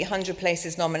of the 100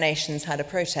 Places nominations had a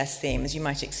protest theme, as you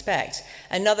might expect.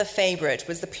 Another favourite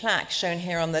was the plaque shown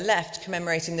here on the left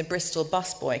commemorating the Bristol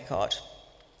bus boycott.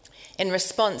 In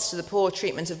response to the poor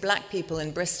treatment of black people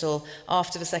in Bristol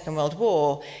after the Second World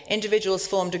War, individuals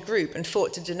formed a group and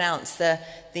fought to denounce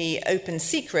the open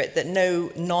secret that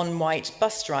no non-white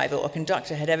bus driver or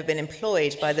conductor had ever been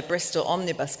employed by the Bristol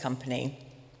Omnibus Company,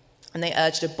 and they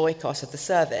urged a boycott of the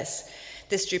service.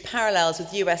 This drew parallels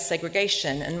with US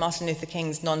segregation and Martin Luther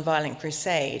King's nonviolent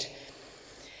crusade.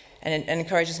 and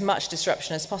encourage as much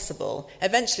disruption as possible.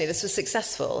 Eventually, this was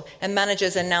successful, and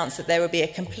managers announced that there would be a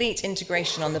complete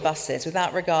integration on the buses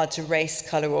without regard to race,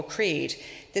 colour or creed.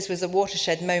 This was a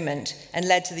watershed moment and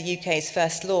led to the UK's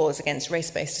first laws against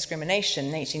race-based discrimination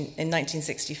in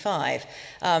 1965.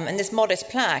 And this modest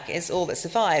plaque is all that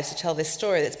survives to tell this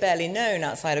story that's barely known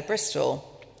outside of Bristol,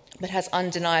 but has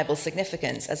undeniable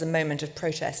significance as a moment of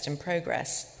protest and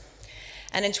progress.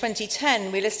 And in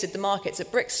 2010, we listed the markets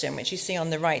at Brixton, which you see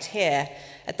on the right here,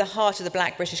 at the heart of the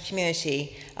Black British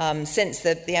community since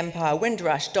the Empire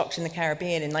Windrush docked in the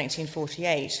Caribbean in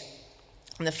 1948.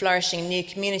 And the flourishing new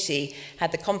community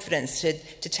had the confidence to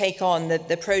take on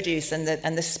the produce and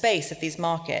the space of these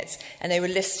markets, and they were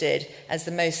listed as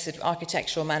the most sort of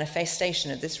architectural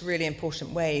manifestation of this really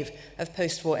important wave of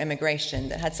post-war immigration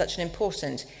that had such an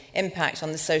important impact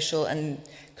on the social and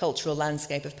cultural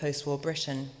landscape of post-war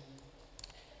Britain.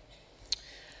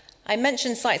 I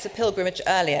mentioned sites of pilgrimage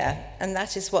earlier, and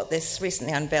that is what this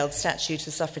recently unveiled statue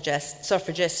to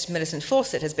suffragist Millicent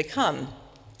Fawcett has become.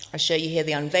 I show you here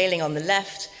the unveiling on the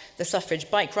left, the suffrage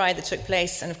bike ride that took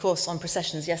place, and of course on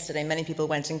processions yesterday, many people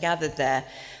went and gathered there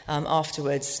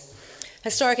afterwards.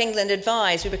 Historic England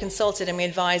advised, we were consulted and we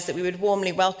advised that we would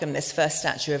warmly welcome this first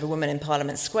statue of a woman in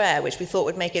Parliament Square, which we thought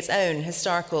would make its own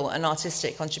historical and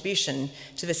artistic contribution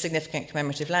to this significant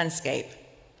commemorative landscape.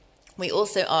 We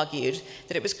also argued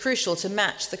that it was crucial to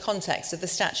match the context of the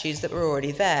statues that were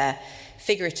already there,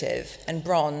 figurative and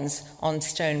bronze on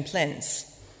stone plinths.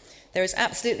 There is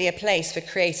absolutely a place for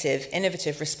creative,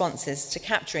 innovative responses to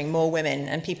capturing more women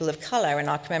and people of colour in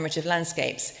our commemorative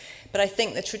landscapes, but I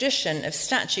think the tradition of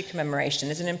statue commemoration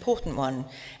is an important one,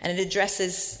 and it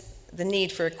addresses the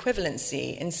need for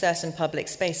equivalency in certain public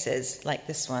spaces like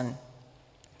this one.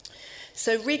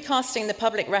 So recasting the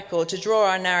public record to draw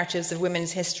our narratives of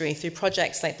women's history through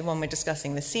projects like the one we're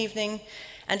discussing this evening,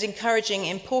 and encouraging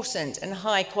important and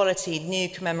high-quality new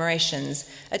commemorations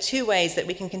are two ways that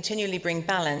we can continually bring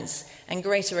balance and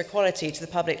greater equality to the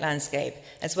public landscape,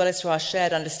 as well as to our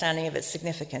shared understanding of its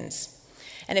significance.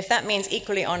 And if that means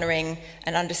equally honouring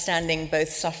and understanding both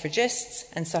suffragists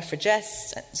and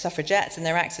suffragettes and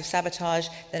their acts of sabotage,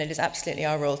 then it is absolutely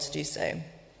our role to do so.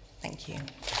 Thank you.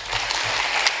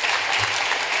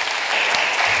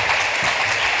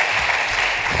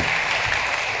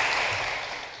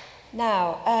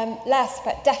 Now, last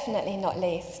but definitely not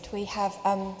least, we have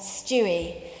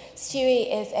Stewy.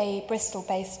 Stewy is a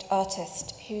Bristol-based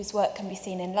artist whose work can be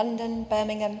seen in London,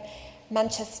 Birmingham,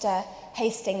 Manchester,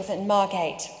 Hastings and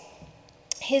Margate.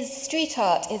 His street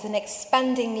art is an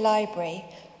expanding library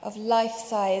of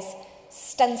life-size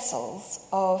stencils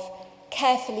of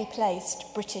carefully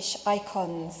placed British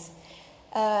icons.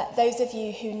 Those of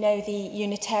you who know the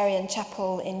Unitarian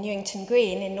Chapel in Newington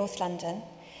Green in North London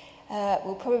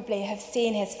will probably have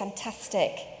seen his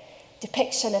fantastic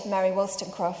depiction of Mary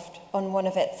Wollstonecraft on one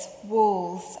of its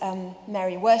walls.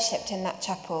 Mary worshipped in that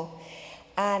chapel,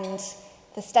 and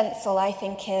the stencil, I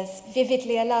think, is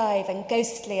vividly alive and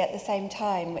ghostly at the same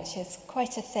time, which is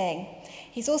quite a thing.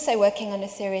 He's also working on a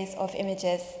series of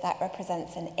images that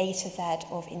represents an A to Z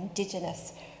of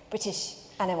indigenous British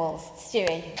animals.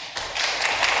 Stewy.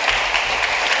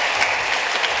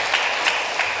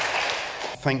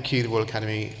 Thank you, the Royal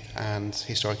Academy and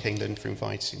Historic England for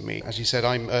inviting me. As you said,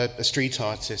 I'm a street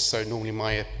artist, so normally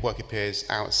my work appears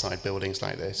outside buildings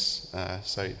like this.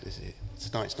 So it's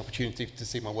a nice opportunity to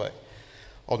see my work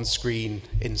on screen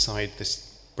inside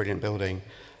this brilliant building.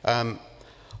 And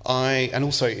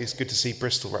also it's good to see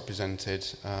Bristol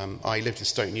represented. I lived in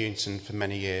Stoke Newington for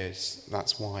many years.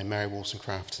 That's why Mary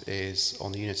Wollstonecraft is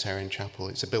on the Unitarian Chapel.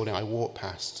 It's a building I walked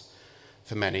past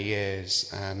for many years,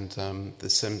 and there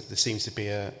seems to be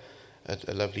a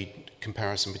lovely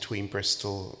comparison between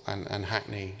Bristol and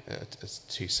Hackney as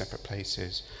two separate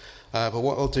places. But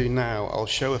what I'll do now, I'll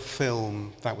show a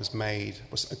film that was made,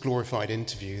 was a glorified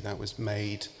interview that was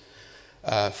made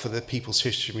for the People's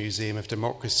History Museum of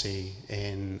Democracy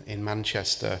in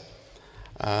Manchester.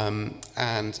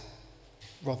 And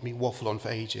rather than me waffle on for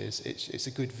ages, it's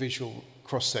a good visual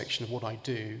cross-section of what I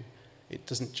do. It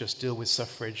doesn't just deal with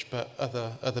suffrage, but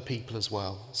other people as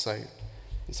well. So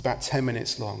it's about 10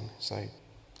 minutes long. So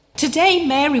today,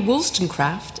 Mary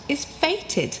Wollstonecraft is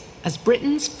feted as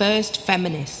Britain's first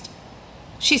feminist.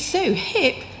 She's so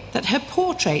hip that her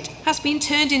portrait has been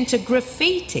turned into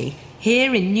graffiti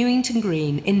here in Newington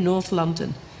Green in North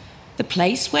London, the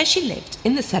place where she lived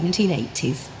in the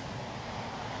 1780s.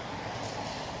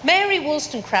 Mary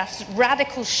Wollstonecraft's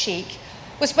radical chic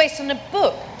was based on a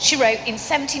book she wrote in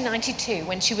 1792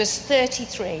 when she was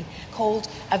 33, called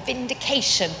A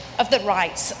Vindication of the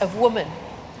Rights of Woman.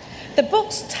 The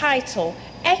book's title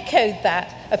echoed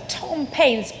that of Tom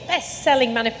Paine's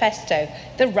best-selling manifesto,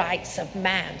 The Rights of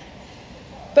Man.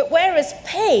 But whereas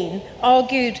Paine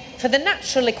argued for the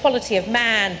natural equality of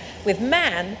man with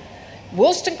man,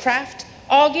 Wollstonecraft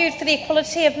argued for the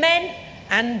equality of men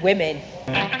and women.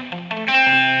 Blue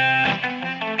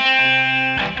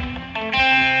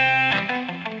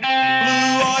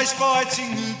eyes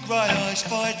fighting the grey eyes,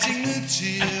 fighting the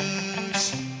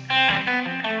tears.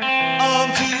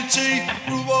 Armed to the teeth,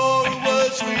 through all the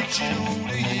words reaching all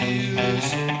the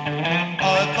years.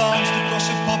 I advanced across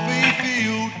a poppy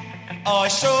field. I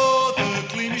saw the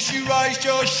gleam as you raised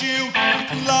your shield.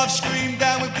 Love screamed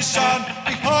down with the sun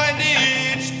behind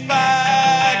its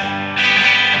back.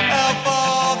 Our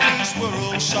fathers were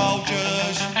all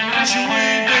soldiers. Should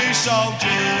we be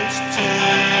soldiers too?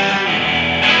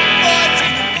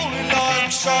 Fighting and falling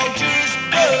like soldiers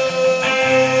do.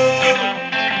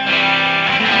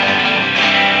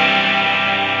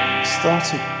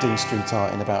 Started doing street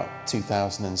art in about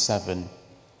 2007.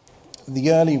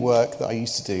 The early work that I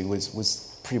used to do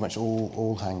was pretty much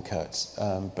all hand cut,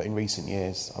 but in recent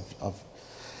years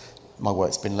my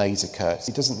work's been laser cut.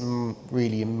 It doesn't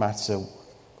really matter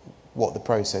what the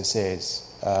process is.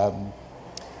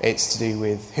 It's to do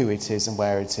with who it is and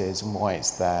where it is and why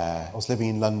it's there. I was living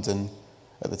in London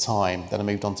at the time, then I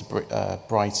moved on to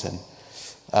Brighton.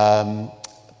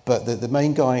 But the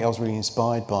main guy I was really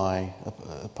inspired by,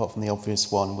 apart from the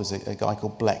obvious one, was a guy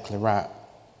called Blek Lerat,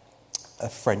 a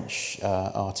French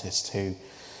artist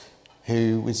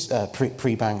who was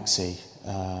pre-Banksy,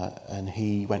 and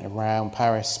he went around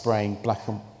Paris spraying black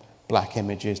and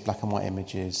white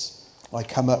images. I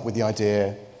come up with the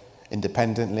idea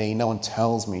independently. No one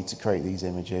tells me to create these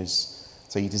images.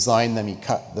 So you design them, you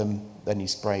cut them, then you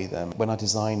spray them. When I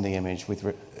designed the image with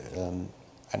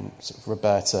and sort of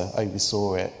Roberta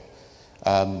oversaw it,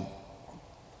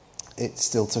 it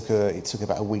took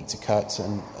about a week to cut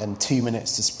and 2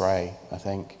 minutes to spray, I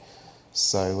think.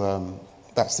 So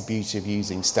that's the beauty of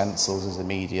using stencils as a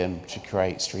medium to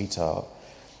create street art.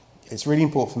 It's really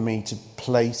important for me to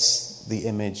place the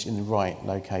image in the right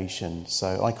location.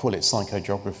 So I call it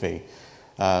psycho-geography.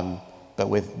 But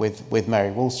with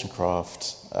Mary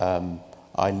Wollstonecraft,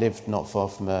 I lived not far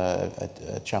from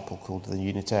a chapel called the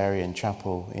Unitarian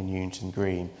Chapel in Newington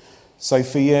Green. So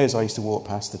for years I used to walk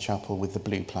past the chapel with the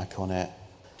blue plaque on it.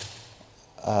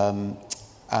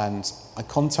 And I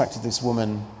contacted this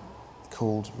woman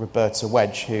called Roberta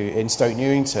Wedge, who in Stoke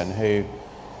Newington, who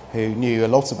knew a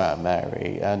lot about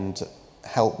Mary and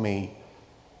helped me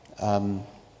come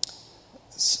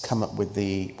up with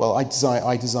I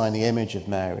designed the image of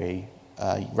Mary,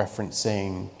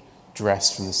 referencing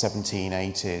dress from the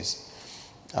 1780s,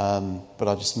 but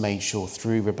I just made sure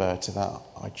through Roberta that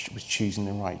I was choosing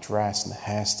the right dress and the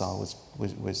hairstyle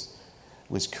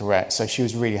was correct. So she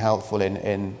was really helpful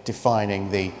in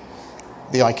defining the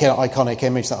iconic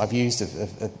image that I've used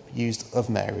of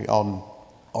Mary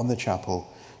on the chapel.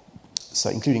 So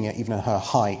including even her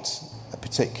height, a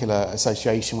particular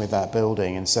association with that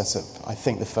building, and set up, I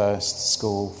think, the first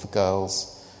school for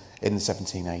girls in the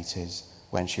 1780s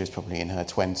when she was probably in her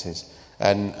 20s.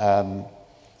 And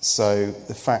so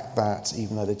the fact that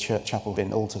even though the chapel had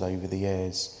been altered over the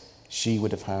years, she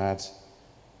would have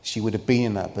been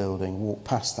in that building, walked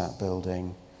past that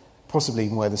building, possibly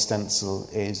even where the stencil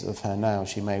is of her now.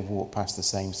 She may have walked past the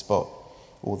same spot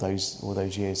all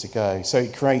those years ago. So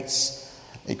it creates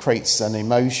an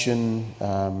emotion,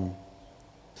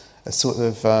 a sort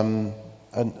of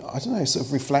sort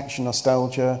of reflection,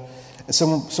 nostalgia.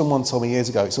 Someone told me years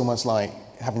ago, it's almost like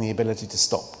having the ability to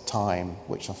stop time,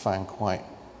 which I found quite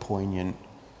poignant.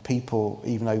 People,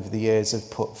 even over the years,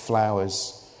 have put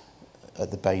flowers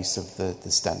at the base of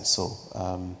the stencil,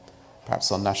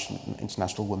 perhaps on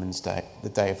International Women's Day, the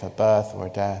day of her birth or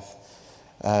her death.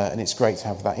 And it's great to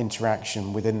have that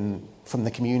interaction from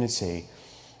the community.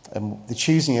 And the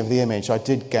choosing of the image, I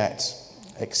did get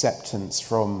acceptance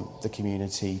from the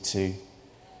community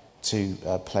to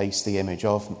place the image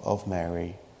of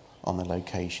Mary on the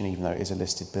location, even though it is a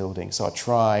listed building. So I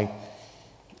try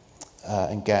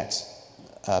and get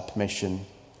permission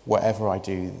whatever I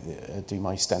do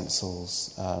my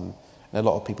stencils. And a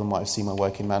lot of people might have seen my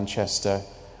work in Manchester,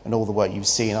 and all the work you've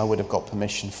seen I would have got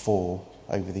permission for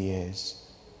over the years.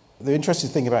 The interesting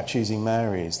thing about choosing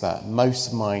Mary is that most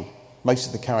of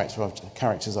the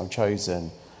characters I've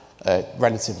chosen are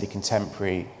relatively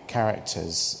contemporary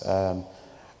characters. And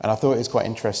I thought it was quite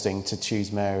interesting to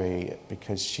choose Mary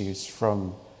because she was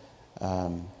from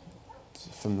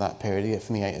that period,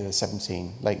 from the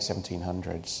late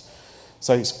 1700s.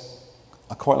 So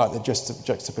I quite like the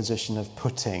juxtaposition of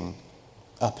putting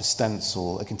up a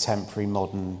stencil, a contemporary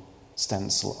modern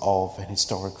stencil of an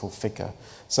historical figure.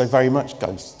 So very much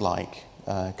ghost-like,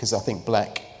 because I think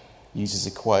Bleck uses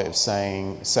a quote of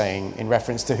saying in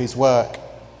reference to his work,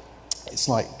 it's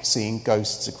like seeing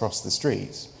ghosts across the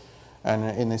street.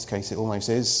 And in this case, it almost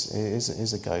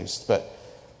is a ghost. But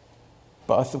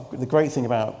I think the great thing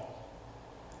about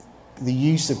the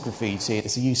use of graffiti,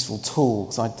 it's a useful tool,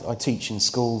 because I teach in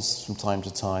schools from time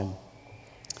to time.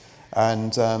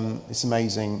 And it's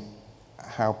amazing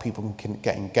how people can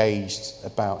get engaged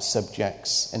about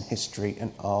subjects and history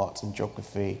and art and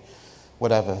geography,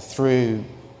 whatever, through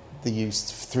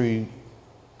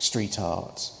street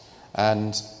art.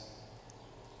 And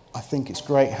I think it's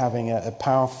great having a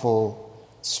powerful,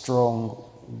 strong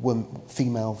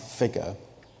female figure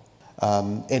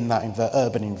in that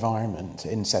urban environment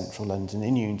in central London,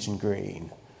 in Newington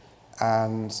Green,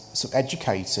 and sort of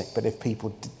educate it. But if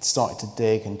people started to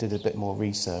dig and did a bit more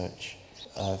research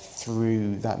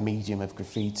through that medium of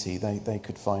graffiti, they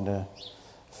could find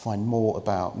more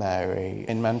about Mary.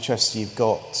 In Manchester, you've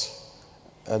got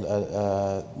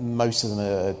most of them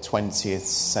are 20th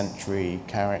century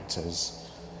characters.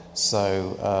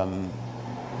 So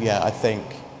I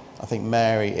think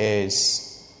Mary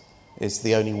is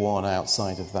the only one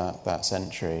outside of that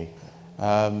century.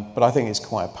 But I think it's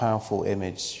quite a powerful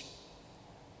image,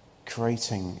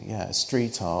 creating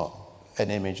street art,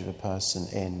 an image of a person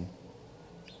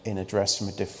in a dress from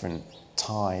a different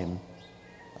time,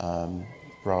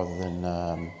 rather than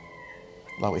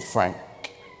like with Frank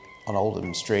on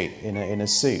Oldham Street in a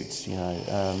suit,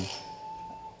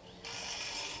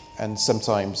 and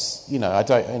sometimes, I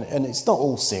don't, and it's not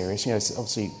all serious, it's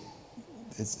obviously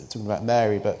it's talking about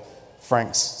Mary, but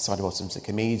Frank's side of bottom's a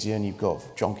comedian, you've got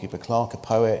John Cooper Clarke, a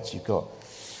poet, you've got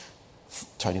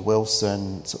Tony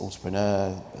Wilson, an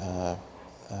entrepreneur,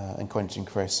 and Quentin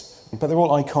Crisp. But they're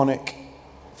all iconic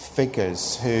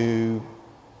figures who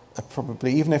are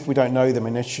probably, even if we don't know them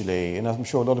initially, and I'm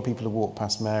sure a lot of people have walked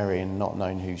past Mary and not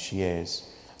known who she is.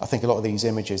 I think a lot of these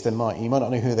images, you might not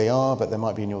know who they are, but they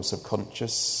might be in your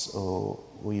subconscious, or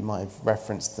you might have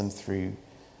referenced them through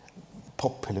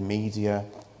popular media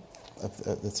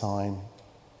at the time.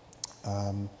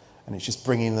 And it's just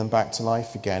bringing them back to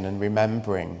life again and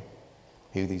remembering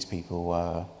who these people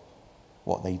were,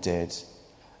 what they did.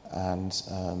 And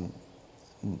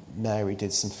Mary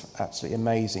did some absolutely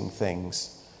amazing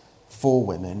things for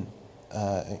women,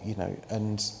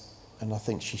 and I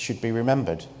think she should be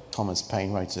remembered. Thomas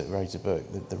Paine wrote a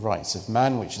book, The Rights of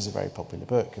Man, which is a very popular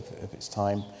book of its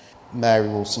time. Mary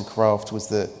Wollstonecraft was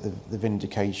the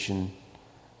vindication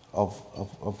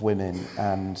of women,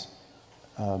 and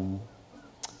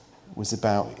was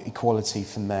about equality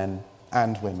for men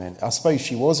and women. I suppose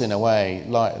she was, in a way,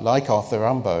 like Arthur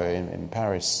Rimbaud in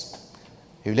Paris,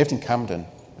 who lived in Camden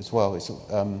as well. It's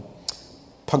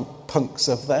punks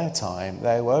of their time.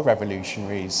 They were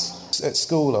revolutionaries. At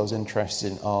school, I was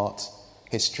interested in art,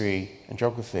 history, and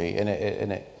geography, and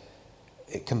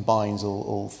it combines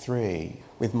all three.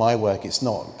 With my work, it's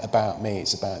not about me;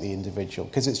 it's about the individual,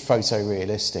 because it's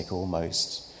photorealistic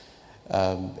almost.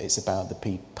 It's about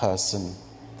the person,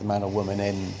 the man or woman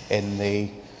in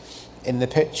the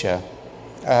picture,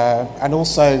 and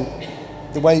also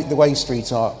the way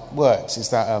street art works is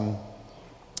that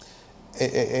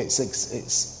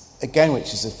it's again,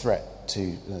 which is a threat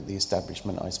to the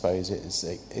establishment, I suppose.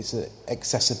 It's an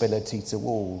accessibility to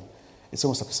all. It's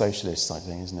almost like a socialist type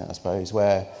thing, isn't it? I suppose,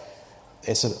 where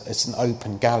it's an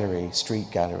open gallery,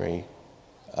 street gallery,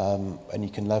 and you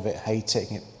can love it, hate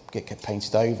it, it can get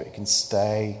painted over, it can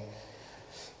stay.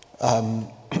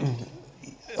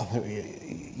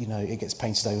 It gets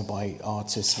painted over by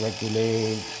artists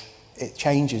regularly. It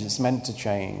changes. It's meant to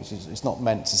change. It's not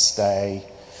meant to stay.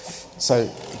 So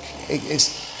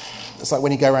it's like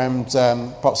when you go around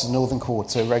parts of the Northern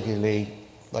Quarter regularly,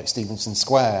 like Stevenson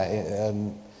Square,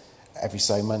 every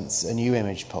so months a new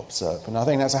image pops up. And I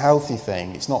think that's a healthy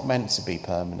thing. It's not meant to be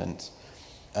permanent.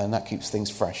 And that keeps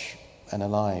things fresh and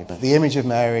alive. The image of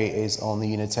Mary is on the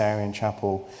Unitarian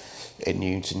Chapel in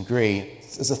Newington Green.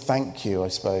 As a thank you, I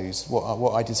suppose,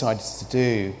 what I decided to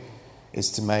do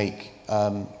is to make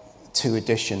 2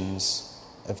 editions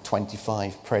of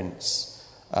 25 prints,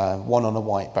 one on a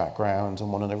white background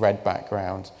and one on a red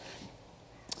background.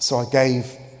 So I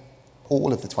gave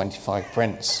all of the 25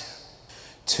 prints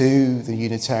to the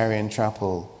Unitarian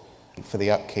Chapel for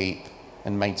the upkeep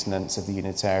and maintenance of the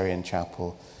Unitarian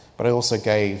Chapel. But I also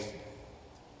gave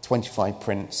 25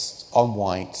 prints on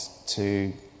white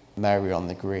to Mary on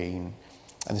the Green.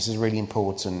 And this is a really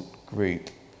important group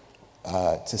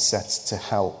to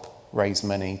help raise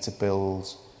money to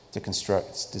build, to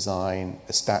construct, design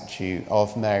a statue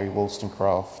of Mary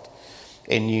Wollstonecraft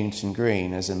in Newington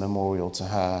Green as a memorial to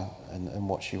her and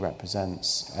what she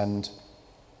represents. And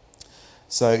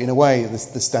so in a way, the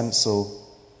stencil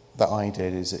that I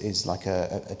did is like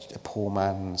a poor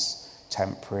man's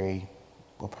temporary,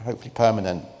 or hopefully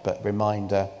permanent, but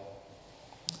reminder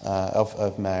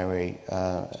of Mary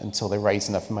until they raise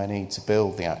enough money to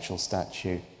build the actual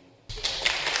statue.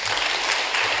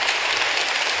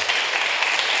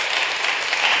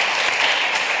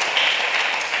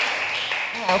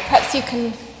 Well, perhaps you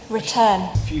can return.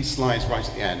 A few slides right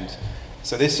at the end.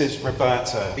 So this is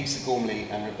Roberta, Lisa Gormley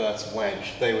and Roberta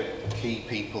Wedge. They were key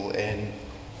people in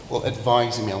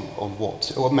advising me on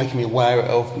what, or making me aware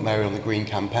of Mary on the Green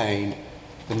campaign,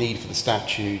 the need for the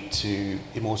statue to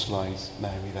immortalise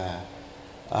Mary there.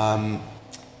 And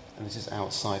this is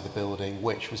outside the building,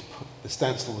 which was the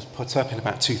stencil was put up in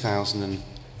about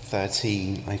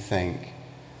 2013, I think.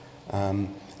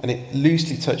 And it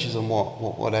loosely touches on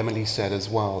what Emily said as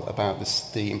well about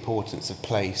the importance of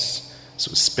place,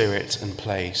 sort of spirit and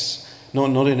place, not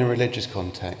in a religious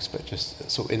context, but just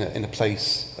sort of in a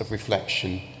place of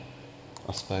reflection,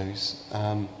 I suppose.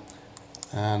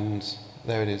 And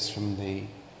there it is from a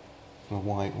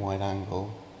wide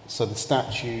angle. So the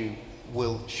statue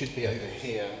should be over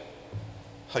here,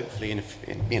 hopefully,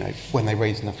 when they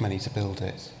raise enough money to build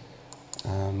it.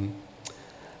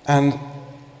 And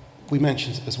we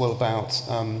mentioned as well about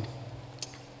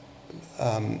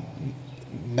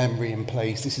memory and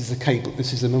place. This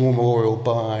is a memorial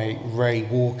by Ray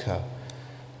Walker,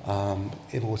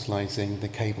 immortalising the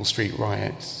Cable Street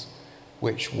riots,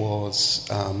 which was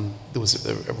there was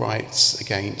a riots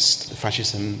against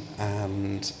fascism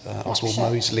and Oswald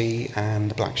Mosley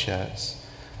and the Black Shirts.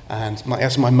 And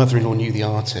my mother-in-law knew the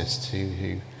artist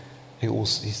who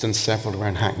also, he's done several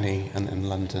around Hackney and in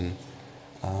London.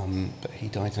 But he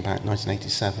died in about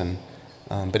 1987.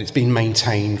 But it's been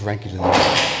maintained regularly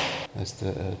as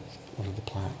one of the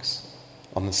plaques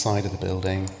on the side of the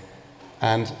building.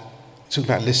 And talking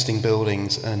about listing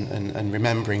buildings and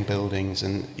remembering buildings,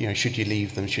 and should you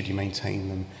leave them, should you maintain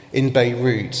them? In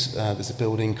Beirut, there's a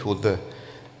building called the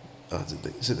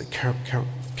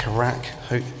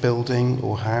Karak building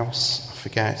or house, I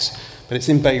forget. But it's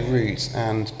in Beirut,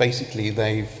 and basically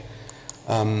they've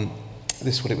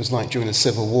this is what it was like during the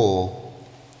Civil War.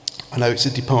 I know it's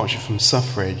a departure from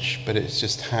suffrage, but it's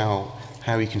just how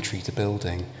you can treat a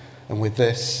building. And with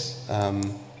this,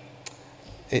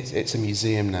 it's a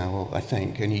museum now, I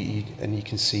think, and you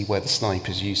can see where the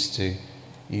snipers used to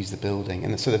use the building.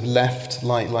 And it's sort of left,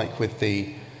 like with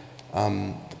the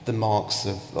marks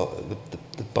of the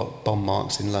bomb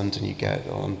marks in London you get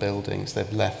on buildings.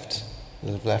 They've left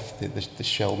the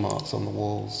shell marks on the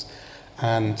walls.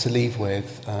 And to leave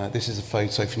with, this is a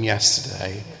photo from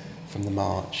yesterday, from the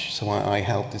march. So I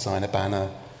helped design a banner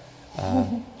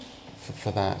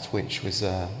for that, which was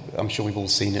I'm sure we've all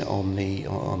seen it on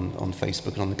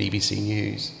Facebook and on the BBC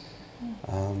News.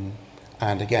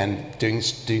 And again, doing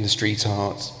the street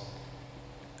art,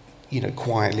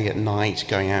 quietly at night,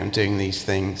 going out and doing these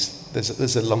things.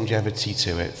 There's a longevity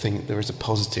to it. There is a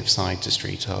positive side to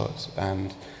street art,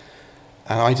 and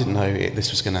I didn't know this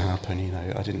was going to happen.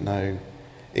 I didn't know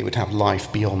it would have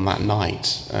life beyond that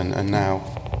night, and now,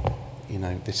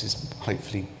 this is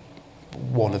hopefully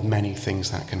one of many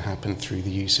things that can happen through the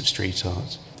use of street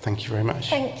art. Thank you very much.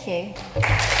 Thank you.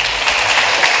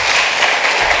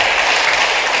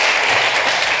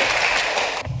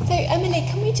 So, Emily,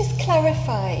 can we just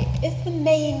clarify, is the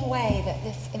main way that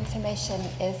this information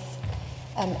is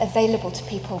available to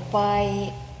people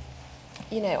by,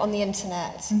 on the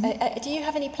internet? Mm-hmm. Do you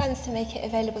have any plans to make it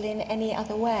available in any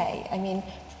other way? I mean,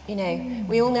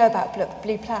 we all know about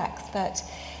blue plaques, but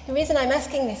the reason I'm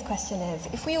asking this question is,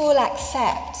 if we all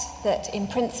accept that in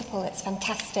principle it's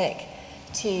fantastic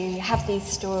to have these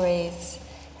stories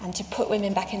and to put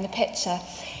women back in the picture,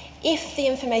 if the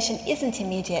information isn't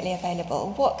immediately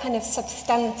available, what kind of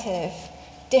substantive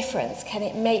difference can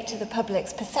it make to the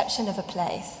public's perception of a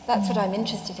place? That's what I'm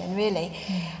interested in, really.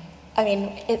 I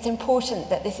mean, it's important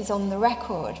that this is on the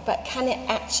record, but can it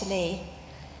actually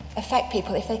affect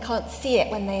people if they can't see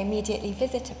it when they immediately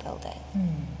visit a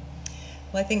building?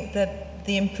 Well, I think that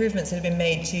the improvements that have been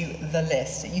made to the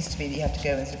list, it used to be that you have to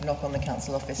go and sort of knock on the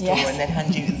council office door and they'd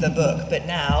hand you the book, but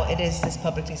now it is this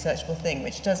publicly searchable thing,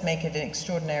 which does make it an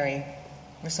extraordinary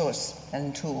resource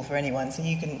and tool for anyone. So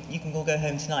you can all go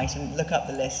home tonight and look up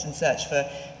the list and search for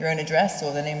your own address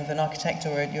or the name of an architect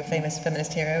or your famous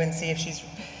feminist hero and see if she's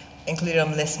included on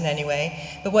the list in any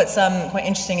way. But what's quite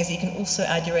interesting is you can also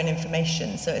add your own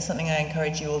information. So it's something I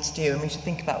encourage you all to do, and we should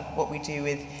think about what we do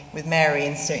with Mary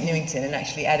in Stoke Newington and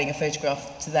actually adding a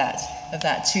photograph of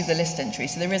that to the list entry.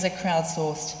 So there is a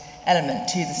crowdsourced element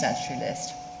to the statutory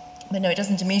list. But no, it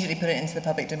doesn't immediately put it into the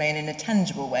public domain in a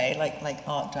tangible way, like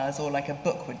art does, or like a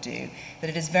book would do. But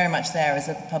it is very much there as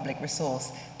a public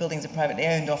resource. Buildings are privately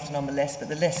owned, often on the list, but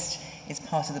the list is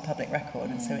part of the public record,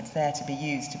 and so it's there to be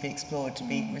used, to be explored, to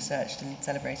be researched and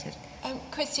celebrated.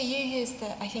 Krista,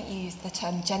 I think you used the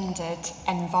term gendered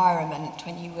environment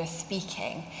when you were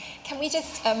speaking. Can we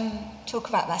just talk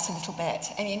about that a little bit?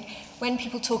 I mean, when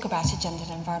people talk about a gendered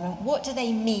environment, what do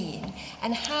they mean?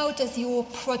 And how does your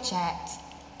project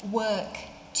work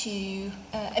to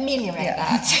ameliorate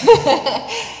that?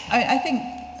 I think,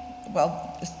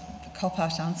 well,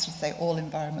 cop-out answer to say all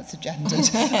environments are gendered.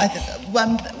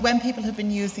 When people have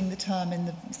been using the term in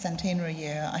the centenary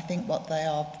year, I think what they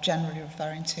are generally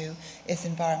referring to is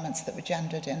environments that were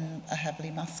gendered in a heavily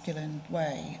masculine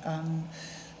way.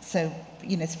 So,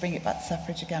 to bring it back to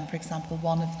suffrage again, for example,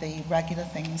 one of the regular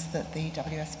things that the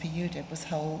WSPU did was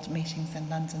hold meetings in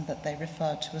London that they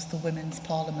referred to as the Women's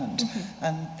Parliament.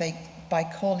 And by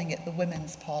calling it the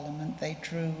Women's Parliament, they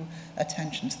drew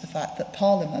attention to the fact that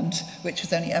Parliament, which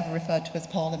was only ever referred to as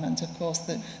Parliament, of course,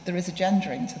 that there is a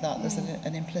gendering to that. There's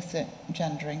an implicit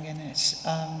gendering in it.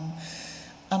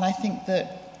 And I think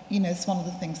that, it's one of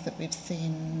the things that we've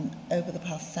seen over the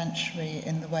past century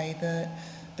in the way that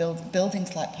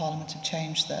buildings like Parliament have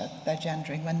changed their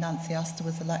gendering. When Nancy Astor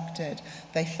was elected,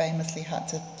 they famously had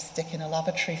to stick in a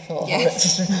lavatory for her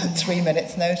at 3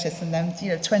 minutes' notice. And then,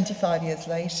 25 years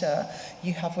later,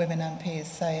 you have women MPs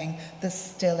saying there's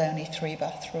still only 3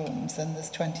 bathrooms and there's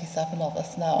 27 of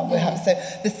us now. So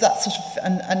there's that sort of,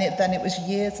 then it was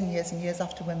years and years and years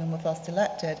after women were first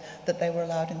elected that they were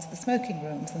allowed into the smoking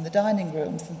rooms and the dining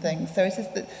rooms and things. So it is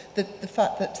the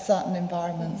fact that certain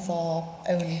environments are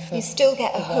only for... You still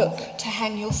get a hook to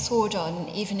hang your sword on,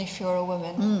 even if you're a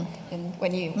woman,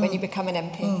 when you become an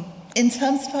MP. In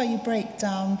terms of how you break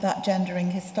down that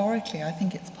gendering historically, I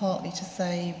think it's partly to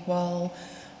say, well,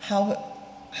 how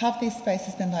have these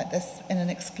spaces been like this in an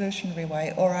exclusionary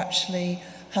way, or actually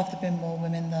have there been more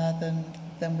women there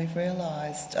than we've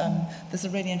realised? There's a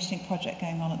really interesting project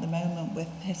going on at the moment with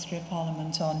History of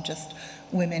Parliament on just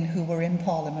women who were in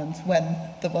Parliament when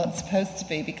they weren't supposed to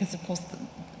be, because of course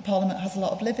Parliament has a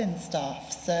lot of live-in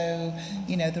staff, so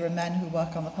there are men who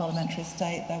work on the parliamentary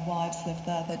estate, their wives live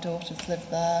there, their daughters live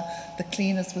there, the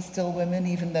cleaners were still women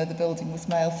even though the building was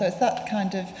male. So it's that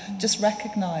kind of just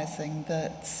recognising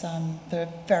that there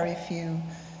are very few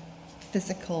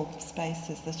physical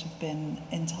spaces that have been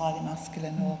entirely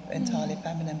masculine or entirely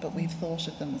feminine, but we've thought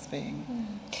of them as being.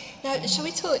 Now, shall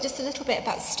we talk just a little bit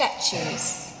about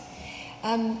statues?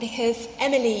 Because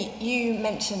Emily, you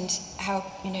mentioned how,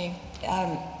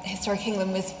 Historic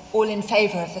England was all in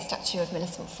favour of the statue of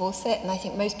Millicent Fawcett, and I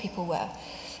think most people were.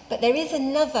 But there is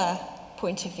another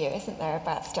point of view, isn't there,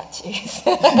 about statues?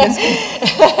 This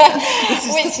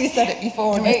is because we said it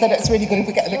before, and we said it's really going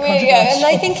to get a bit controversial. Yeah, and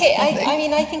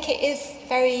I think it is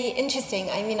very interesting.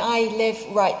 I mean, I live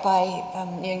right by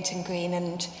Newington Green,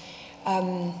 and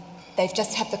they've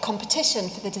just had the competition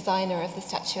for the designer of the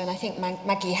statue, and I think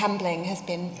Maggie Hambling has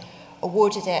been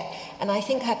awarded it, and I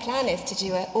think her plan is to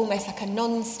do almost like a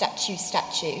non-statue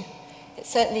statue. It's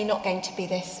certainly not going to be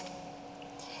this.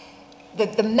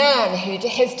 The man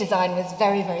his design was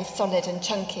very, very solid and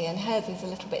chunky, and hers is a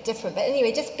little bit different. But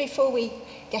anyway, just before we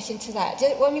get into that,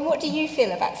 what do you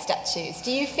feel about statues? Do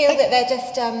you feel that they're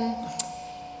just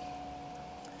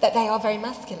that they are very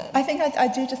masculine? I think I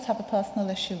do just have a personal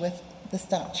issue with the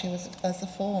statue as a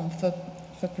form for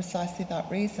precisely that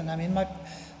reason. I mean,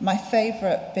 my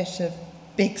favourite bit of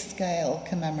big-scale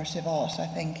commemorative art, I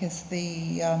think, is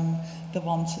the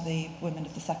one to the women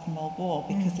of the Second World War,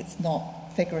 because it's not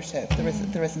figurative.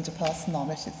 There isn't a person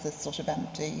on it. It's this sort of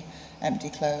empty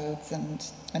clothes and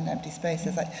empty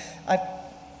spaces.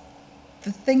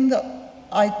 The thing that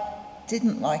I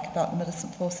didn't like about the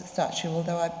Millicent Fawcett statue,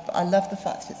 although I love the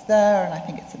fact it's there, and I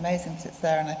think it's amazing that it's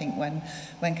there, and I think when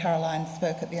Caroline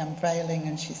spoke at the unveiling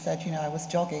and she said, I was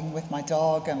jogging with my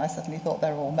dog and I suddenly thought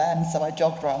they were all men, so I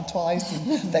jogged around twice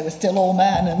and they were still all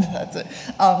men, and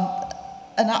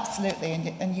absolutely,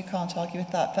 and you can't argue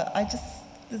with that, but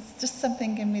there's just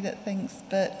something in me that thinks,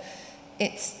 but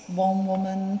it's one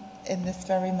woman in this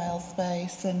very male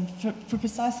space, and for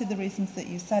precisely the reasons that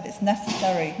you said, it's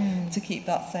necessary to keep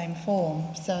that same form.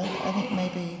 So I think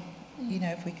maybe,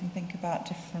 if we can think about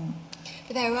different...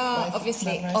 But there are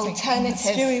obviously alternatives.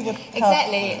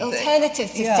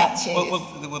 Alternatives to statues.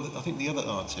 Well, I think the other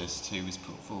artist who was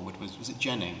put forward was it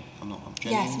Jennings?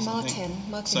 Yes, Martin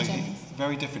so Jennings.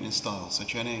 Very different in style. So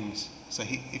Jennings,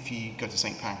 if you go to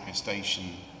St Pancras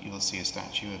Station, you'll see a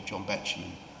statue of John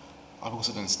Betjeman. I've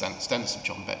also done stencils of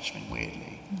John Betjeman,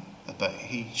 weirdly, but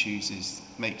he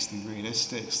makes them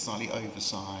realistic, slightly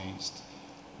oversized,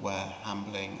 where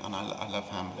Hambling, and I love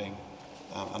Hambling.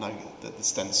 I know that the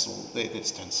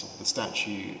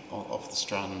statue of the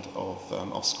Strand of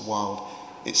Oscar Wilde,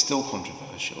 it's still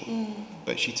controversial,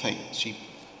 but she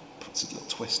puts a little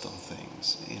twist on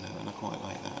things, and I quite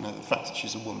like that. And the fact that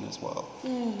she's a woman as well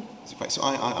is great. So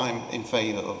I'm in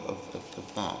favour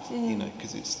of that,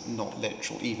 because it's not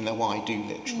literal, even though I do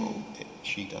literal,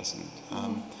 she doesn't.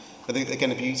 But again,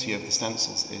 the beauty of the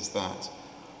stencils is that,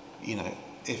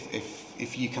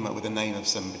 if you come up with a name of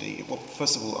somebody, well,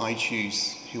 first of all, I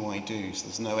choose who I do, so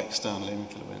there's no external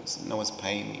influence, no one's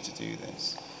paying me to do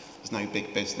this. There's no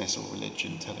big business or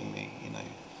religion telling me,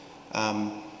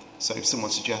 So if someone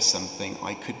suggests something,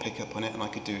 I could pick up on it and I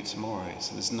could do it tomorrow.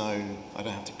 So I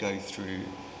don't have to go through,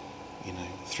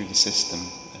 through the system,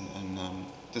 and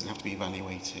it doesn't have to be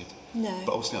evaluated. No.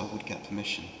 But obviously I would get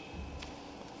permission,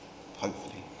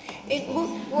 hopefully.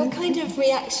 What kind of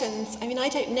reactions, I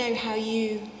don't know how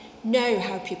you know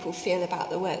how people feel about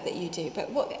the work that you do, but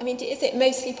is it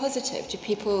mostly positive? Do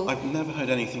people... I've never heard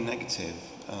anything negative.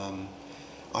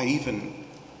 I even...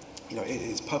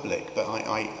 it's public, but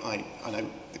I know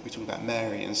we're talking about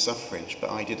Mary and suffrage, but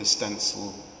I did a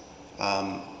stencil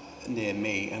near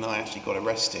me, and I actually got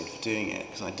arrested for doing it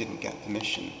because I didn't get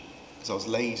permission because I was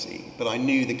lazy. But I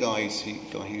knew the guy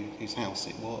whose house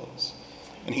it was,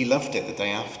 and he loved it the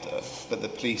day after, but the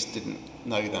police didn't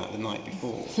know that the night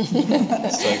before.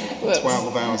 So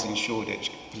 12 hours in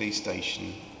Shoreditch police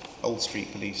station, Old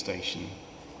Street police station.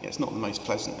 It's not the most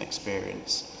pleasant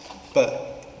experience,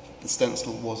 but the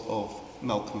stencil was of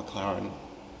Malcolm McLaren,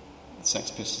 the Sex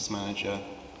Pistols manager.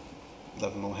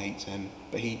 Love him or hate him,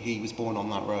 but he was born on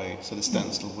that road, so the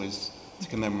stencil was to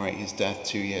commemorate his death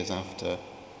 2 years after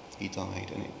he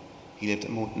died, and he lived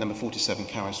at number 47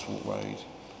 Carrisford Road.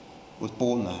 Was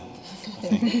born there, I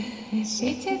think. So.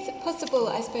 It is possible,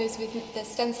 I suppose, with the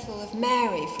stencil of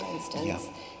Mary, for instance,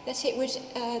 that it would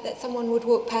that someone would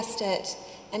walk past it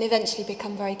and eventually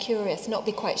become very curious, not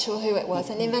be quite sure who it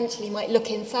was, and eventually might look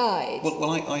inside.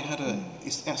 Well, I had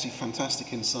it's actually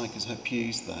fantastic inside because her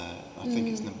pew's there. I think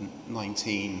it's number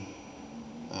 19,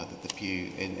 the pew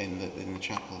in the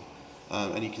chapel,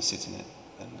 and you can sit in it.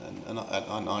 And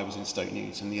I was in Stoke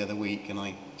Newington the other week, and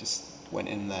I just went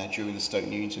in there during the Stoke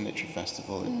Newington Literary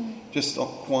Festival, and just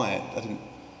quiet. I didn't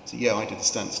say, I did the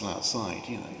stencil outside.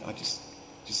 I just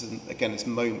again, it's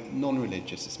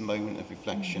non-religious. It's a moment of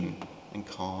reflection and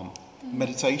calm,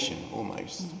 meditation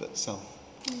almost, but self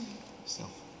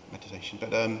meditation.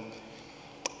 But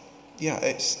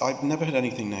I've never had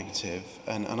anything negative,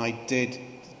 and I did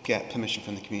get permission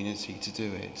from the community to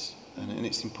do it, and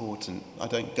it's important. I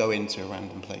don't go into a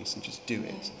random place and just do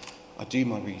it. I do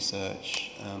my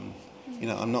research. I'm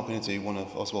not going to do one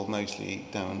of Oswald Mosley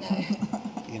down.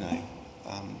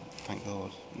 Thank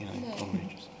God.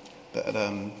 Non-religious. But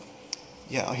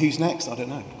who's next? I don't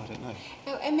know.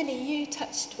 Now, Emily,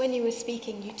 when you were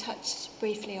speaking, you touched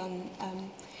briefly on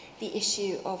the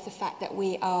issue of the fact that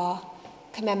we are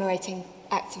commemorating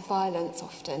acts of violence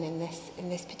often in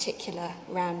this particular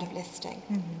round of listing.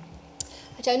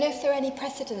 I don't know if there are any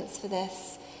precedents for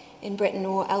this in Britain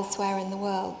or elsewhere in the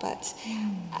world, but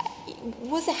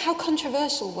how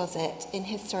controversial was it in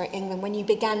historic England when you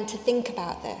began to think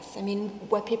about this?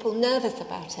 Were people nervous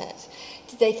about it?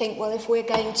 Did they think, well, if we're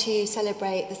going to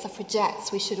celebrate the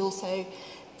suffragettes, we should also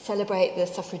celebrate the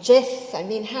suffragists?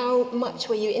 How much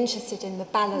were you interested in the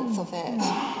balance of it?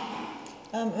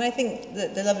 I think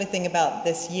that the lovely thing about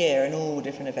this year and all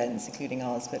different events, including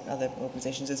ours, but other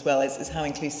organisations as well, is how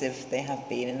inclusive they have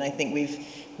been. And I think we've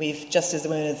just as the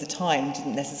women of the time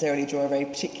didn't necessarily draw a very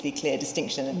particularly clear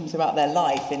distinction throughout their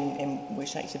life in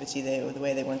which activity or the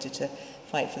way they wanted to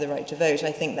fight for the right to vote.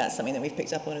 I think that's something that we've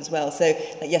picked up on as well. So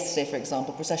yesterday, for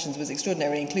example, processions was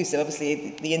extraordinarily inclusive.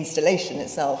 Obviously, the installation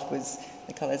itself was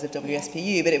the colours of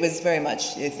WSPU, but it was very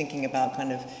much thinking about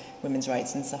kind of women's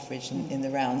rights and suffrage in the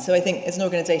round. So I think as an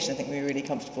organisation, I think we're really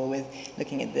comfortable with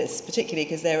looking at this, particularly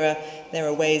because there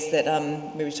are ways that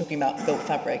we were talking about built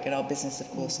fabric, and our business, of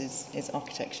course, is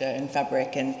architecture and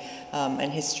fabric and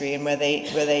history, and where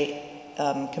they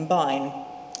combine.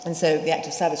 And so the act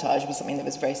of sabotage was something that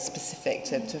was very specific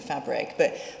to fabric,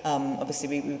 but obviously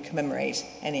we would commemorate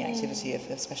any activity of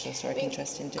special historic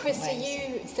interest in different ways. Krista,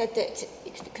 you said that,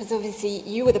 because obviously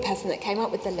you were the person that came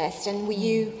up with the list, and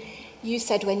you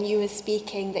said when you were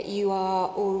speaking that you are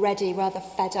already rather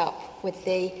fed up with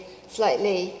the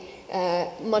slightly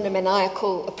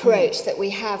monomaniacal approach that we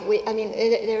have.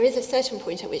 There is a certain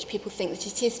point at which people think that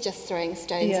it is just throwing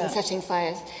stones and setting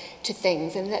fires to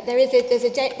things, and that there is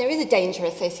a danger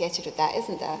associated with that,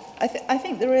 isn't there? I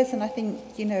think there is, and I think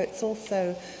it's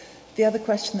also The other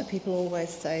question that people always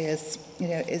say is,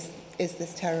 is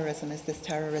this terrorism? Is this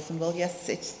terrorism? Well, yes,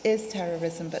 it is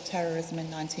terrorism, but terrorism in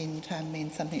 1910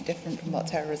 means something different from what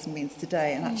terrorism means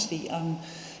today. And actually,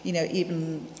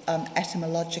 even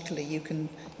etymologically, you can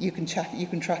track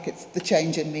the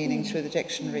change in meaning through the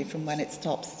dictionary from when it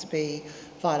stops to be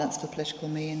violence for political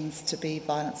means to be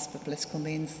violence for political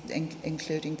means,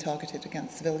 including targeted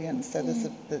against civilians. So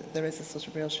there is a sort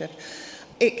of real shift.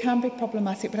 It can be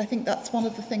problematic, but I think that's one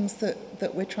of the things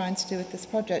that we're trying to do with this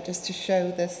project, is to show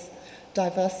this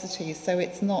diversity. So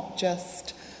it's not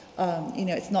just,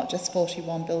 it's not just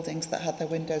 41 buildings that had their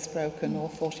windows broken or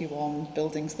 41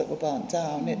 buildings that were burnt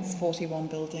down. It's 41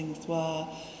 buildings where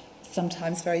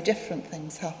sometimes very different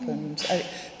things happened.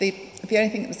 The only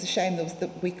thing that was a shame was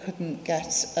that we couldn't get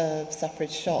a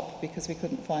suffrage shop, because we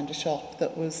couldn't find a shop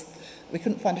that was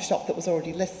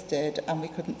already listed, and we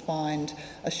couldn't find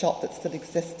a shop that still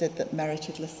existed that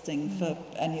merited listing for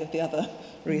any of the other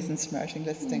reasons for meriting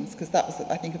listings, because that was,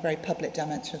 I think, a very public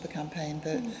dimension of the campaign,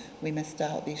 that we missed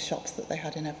out these shops that they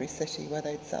had in every city where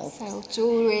they'd sell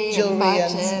jewellery and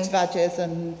badges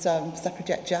and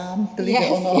suffragette jam, believe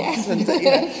it or not, and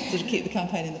sort of keep the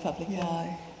campaign in the public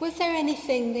eye. Was there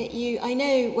anything that I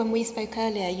know when we spoke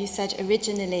earlier, you said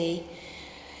originally,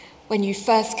 when you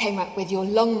first came up with your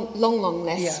long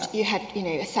list, you had,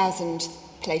 1,000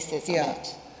 places on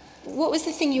it. What was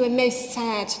the thing you were most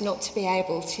sad not to be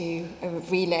able to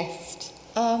relist?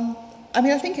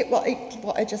 I think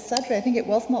what I just said, really, I think it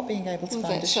was not being able to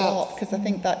find a shop, because I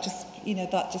think that just,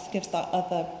 that just gives that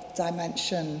other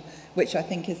dimension, which I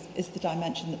think is the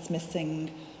dimension that's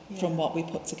missing from what we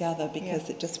put together, because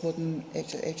it just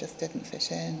didn't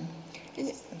fit in.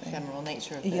 Ephemeral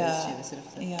nature of those, the sort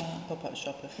of the pop-up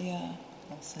shop of...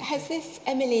 Has this,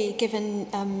 Emily,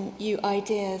 given you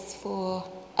ideas for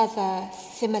other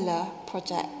similar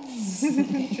projects?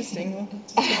 Interesting. Well,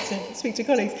 to speak to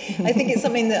colleagues. I think it's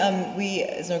something that we,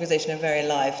 as an organisation, are very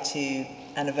alive to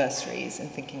anniversaries and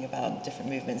thinking about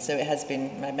different movements. So it has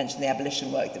been, I mentioned the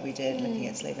abolition work that we did, looking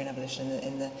at slavery and abolition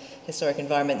in the historic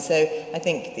environment. So I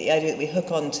think the idea that we hook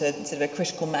on to sort of a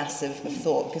critical mass of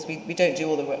thought, because we don't do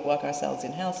all the work ourselves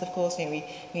in-house, of course. We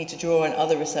need to draw on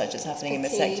other research that's happening in the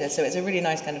sector. So it's a really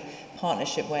nice kind of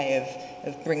partnership way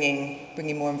of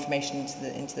bringing more information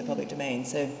into the public domain.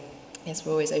 So yes,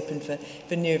 we're always open for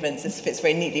new events. This fits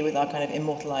very neatly with our kind of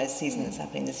immortalised season that's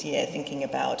happening this year, thinking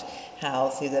about how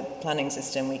through the planning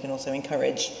system we can also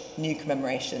encourage new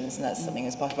commemorations, and that's something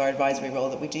as part of our advisory role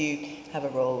that we do have a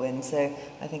role in. So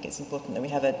I think it's important that we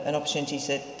have an opportunity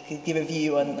to give a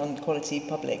view on quality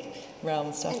public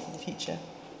realm stuff for the future.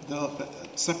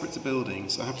 Separate to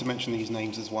buildings, I have to mention these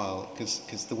names as well,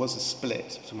 because there was a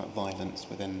split talking about violence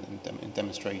within in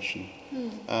demonstration.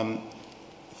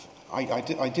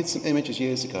 I did some images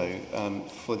years ago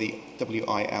for the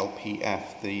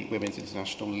WILPF, the Women's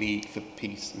International League for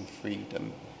Peace and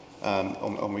Freedom,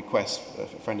 on request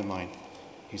of a friend of mine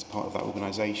who's part of that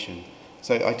organisation.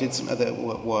 So I did some other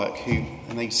work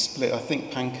and they split. I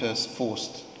think Pankhurst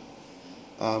forced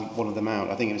one of them out.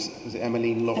 I think it was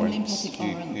Emmeline Lawrence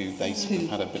who they sort of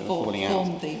had a bit of a falling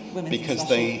out because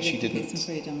she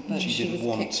didn't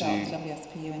want to.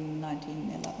 WSPU in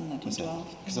 1911,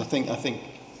 1912. Because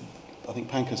I think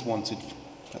Pankhurst wanted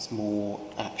perhaps more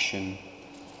action,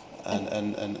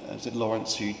 and was it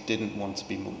Lawrence who didn't want to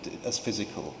be more, as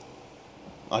physical?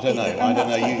 I don't know.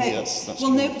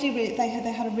 Nobody really. They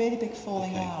had a really big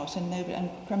falling out, and nobody. And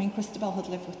I mean, Christabel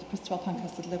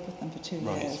Pankhurst had lived with them for 2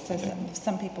 years. So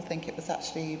some people think it was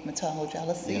actually maternal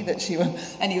jealousy that she went.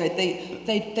 Anyway,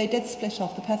 they did split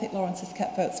off. The Pethick Lawrences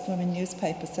kept Votes for Women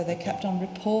newspaper, so they kept on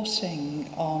reporting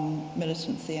on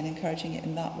militancy and encouraging it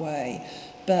in that way.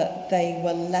 But they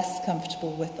were less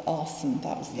comfortable with arson.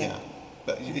 That was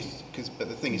but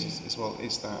the thing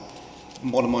is that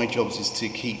one of my jobs is to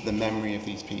keep the memory of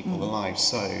these people alive.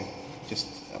 So,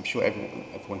 I'm sure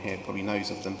everyone here probably knows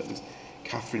of them, but there's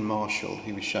Catherine Marshall,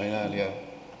 who was shown earlier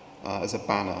as a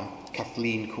banner,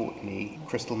 Kathleen Courtney,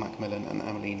 Crystal Macmillan, and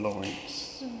Emmeline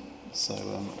Lawrence. So,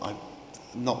 I'm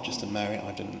not just a Mary,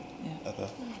 I've done other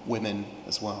women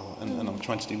as well, and I'm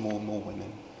trying to do more and more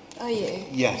women. Are you?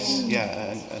 Yes,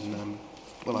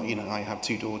 I have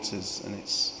 2 daughters, and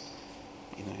it's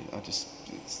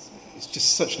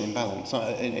just such an imbalance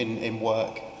in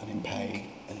work and in pay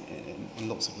and in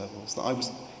lots of levels. That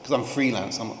because I'm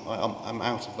freelance, I'm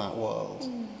out of that world,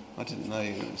 I didn't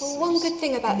know. Well, one good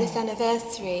thing about this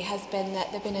anniversary has been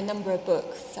that there have been a number of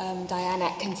books, Diane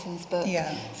Atkinson's book,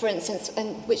 for instance,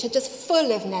 which are just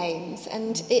full of names,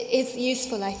 and it is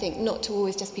useful, I think, not to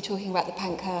always just be talking about the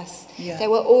Pankhursts. There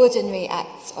were ordinary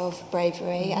acts of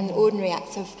bravery and ordinary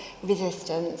acts of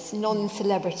resistance,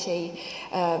 non-celebrity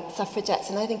suffragettes,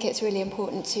 and I think it's really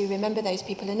important to remember those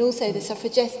people, and also the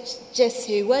suffragists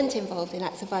who weren't involved in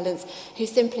acts of violence, who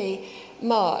simply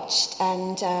marched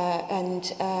and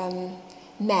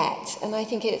met, and I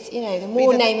think it's, the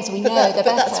more names we know, the better.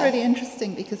 But that's really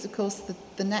interesting, because of course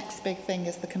the next big thing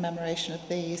is the commemoration of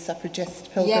the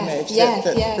suffragist pilgrimage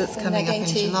that's coming up in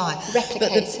July.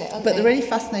 But the really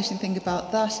fascinating thing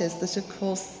about that is that, of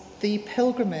course, the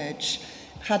pilgrimage,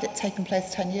 had it taken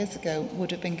place 10 years ago,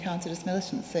 would have been counted as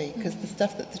militancy, because the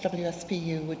stuff that the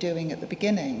WSPU were doing at the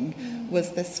beginning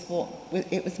was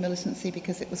it was militancy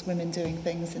because it was women doing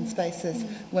things in spaces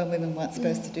when women weren't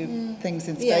supposed to do things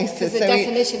in spaces. The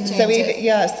definition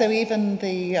changes. So even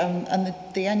the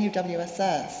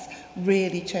NUWSS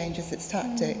really changes its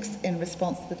tactics in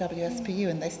response to the WSPU,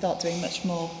 and they start doing much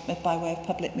more by way of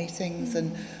public meetings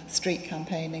and street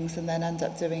campaignings, and then end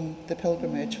up doing the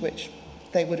pilgrimage, which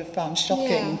they would have found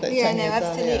shocking.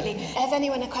 Absolutely. Has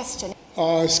anyone a question?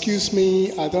 Excuse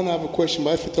me, I don't have a question,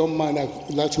 but if you don't mind,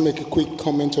 I'd like to make a quick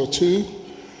comment or two.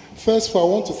 First of all,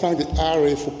 I want to thank the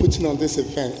RA for putting on this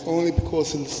event, only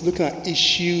because it's looking at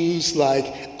issues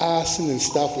like arson and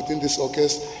stuff within this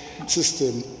August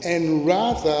system, and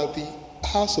rather the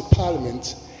House of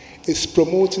Parliament is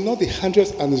promoting not the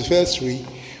 100th anniversary,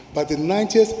 but the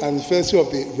 90th anniversary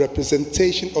of the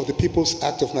Representation of the People's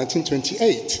Act of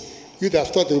 1928. You'd have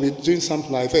thought they would be doing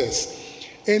something like this.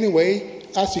 Anyway,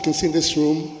 as you can see in this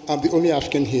room, I'm the only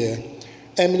African here.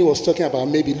 Emily was talking about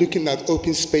maybe looking at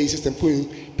open spaces and putting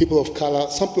people of color.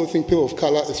 Some people think people of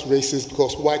color is racist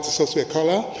because white is also a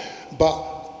color. But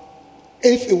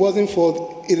if it wasn't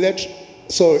for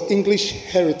English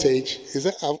heritage, is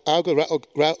that our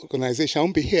organization? I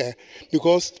won't be here,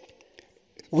 because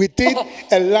we did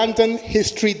a London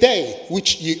History Day,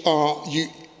 which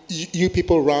you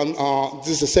people run. This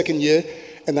is the second year,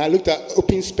 and I looked at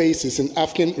open spaces in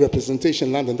African representation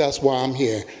in London. That's why I'm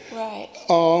here. Right.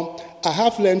 I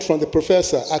have learned from the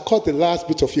professor. I caught the last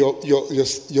bit of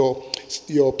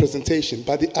your presentation,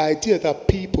 but the idea that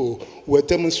people were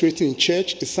demonstrating in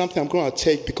church is something I'm going to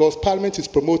take, because Parliament is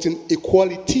promoting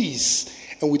equalities,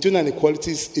 and we're doing an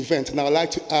equalities event. And I'd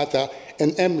like to add that.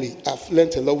 And Emily, I've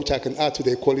learned a lot which I can add to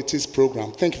the equalities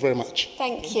program. Thank you very much.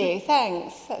 Thank you.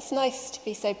 Thanks. That's nice to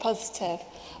be so positive.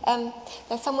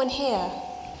 There's someone here.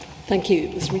 Thank you.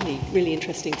 It was really, really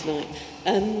interesting tonight.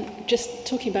 Just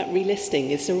talking about relisting,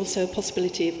 is there also a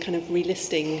possibility of kind of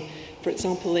relisting, for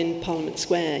example, in Parliament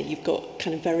Square, you've got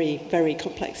kind of very, very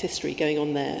complex history going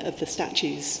on there of the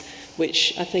statues,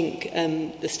 which I think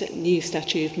the new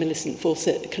statue of Millicent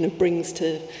Fawcett kind of brings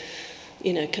to...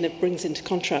 kind of brings into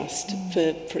contrast,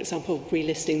 for example,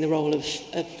 relisting the role of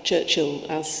Churchill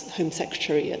as Home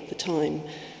Secretary at the time.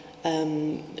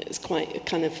 It's quite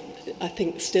kind of, I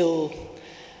think, still...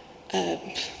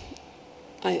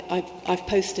 I've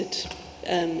posted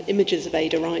images of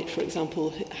Ada Wright, for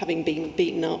example, having been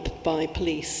beaten up by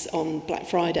police on Black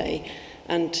Friday,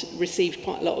 and received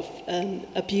quite a lot of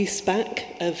abuse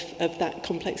back of that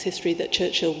complex history that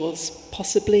Churchill was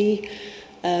possibly...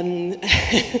 in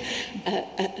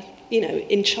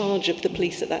charge of the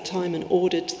police at that time, and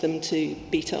ordered them to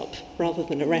beat up rather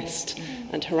than arrest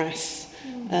and harass,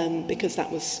 because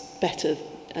that was better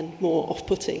and more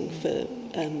off-putting for...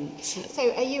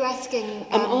 So are you asking...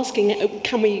 I'm asking,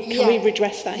 can we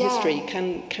redress that history?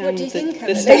 Can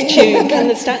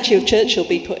the statue of Churchill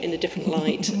be put in a different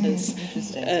light as,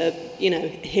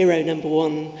 hero number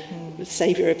one,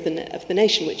 saviour of the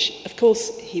nation, which of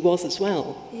course he was as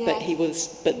well, but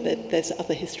there's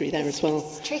other history there as well.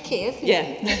 It's tricky, isn't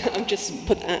it? Yeah, I'll just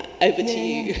put that over to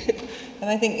you. And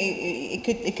I think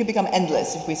it could become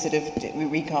endless if we we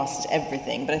recast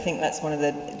everything, but I think that's one of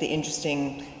the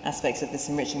interesting aspects of this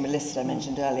enriching list that I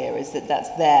mentioned earlier, is that that's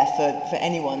there for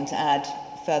anyone to add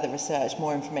further research,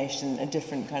 more information, a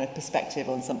different kind of perspective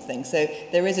on something. So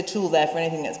there is a tool there for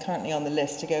anything that's currently on the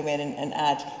list to go in and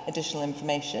add additional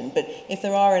information. But if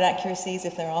there are inaccuracies,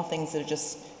 if there are things that are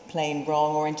just plain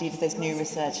wrong, or indeed if there's new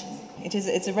research,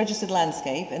 it's a registered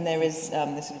landscape, and there is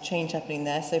this sort of change happening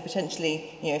there. So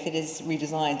potentially, if it is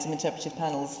redesigned, some interpretive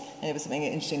panels, and it was something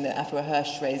interesting that Afua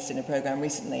Hirsch raised in a programme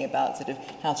recently about sort of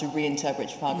how to reinterpret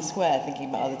Trafalgar Square, thinking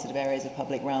about other sort of areas of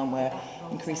public realm where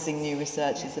increasing new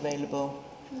research is available.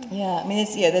 Yeah, I mean,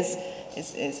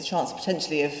 it's a chance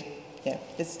potentially of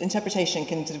this interpretation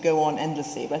can sort of go on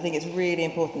endlessly, but I think it's really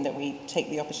important that we take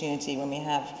the opportunity when we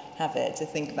have it to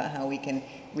think about how we can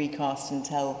recast and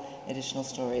tell additional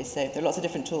stories. So there are lots of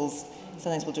different tools.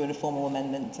 Sometimes we'll do an informal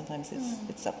amendment, sometimes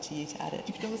it's up to you to add it.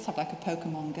 You could always have like a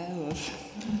Pokemon Go of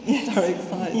historic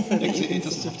sites. So it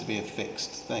doesn't have to be a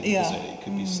fixed thing, does it? It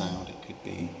could be sound, it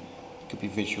could be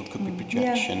visual, it could be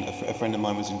projection. A friend of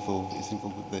mine is involved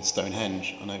with the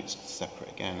Stonehenge. I know it's separate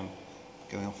again, I'm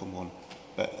going off on one.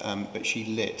 But she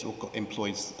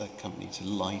employs a company to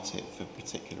light it for a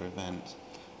particular event.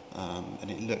 And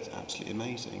it looked absolutely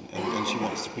amazing. And she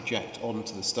wants to project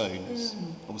onto the stones,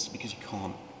 obviously because you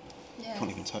can't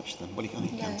even touch them. Well, you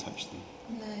can touch them.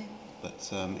 No.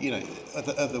 But,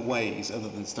 other ways other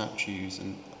than statues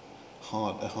and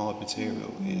a hard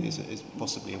material is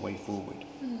possibly a way forward.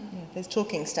 There's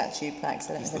talking statue plaques.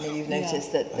 I don't know if any of you've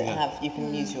noticed that have, you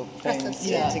can use your phones to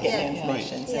get your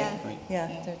information.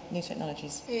 They're new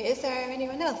technologies. Is there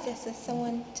anyone else? Yes, there's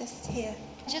someone just here.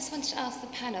 I just wanted to ask the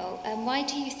panel, why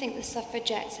do you think the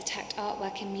suffragettes attacked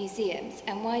artwork in museums,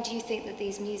 and why do you think that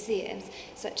these museums,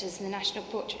 such as the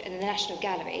National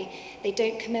Gallery, they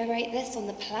don't commemorate this on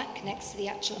the plaque next to the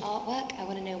actual artwork? I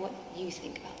want to know what you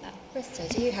think about that. Krista,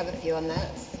 do you have a view on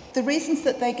that? The reasons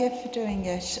that they give for doing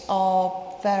it are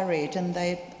varied, and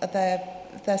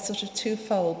they're sort of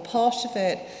twofold. Part of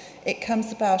it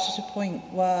comes about at a point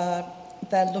where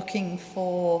they're looking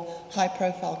for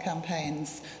high-profile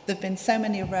campaigns. There have been so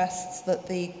many arrests that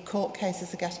the court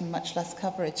cases are getting much less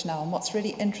coverage now. And what's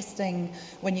really interesting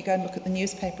when you go and look at the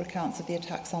newspaper accounts of the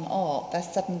attacks on art, they're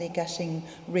suddenly getting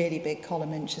really big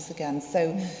column inches again.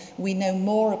 So we know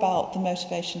more about the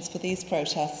motivations for these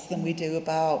protests than we do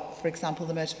about, for example,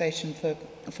 the motivation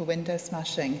for window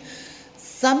smashing.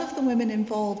 Some of the women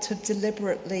involved have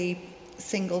deliberately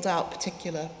singled out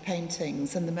particular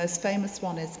paintings, and the most famous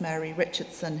one is Mary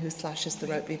Richardson, who slashes the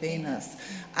Rotely Venus,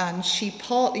 and she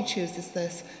partly chooses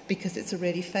this because it's a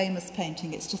really famous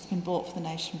painting. It's just been bought for the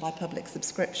nation by public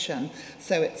subscription,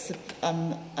 so it's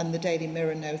and the Daily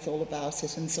Mirror knows all about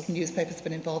it, and sort of newspapers have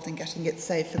been involved in getting it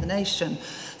saved for the nation,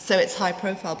 so it's high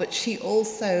profile. But she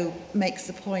also makes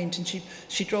a point, and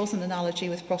she draws an analogy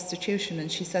with prostitution,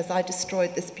 and she says, I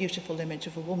destroyed this beautiful image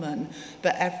of a woman,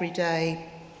 but every day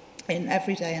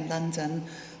in London,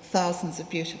 thousands of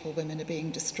beautiful women are being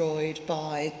destroyed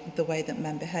by the way that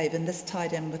men behave. And this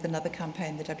tied in with another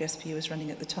campaign the WSPU was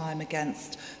running at the time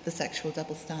against the sexual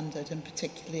double standard, and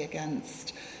particularly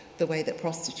against the way that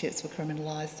prostitutes were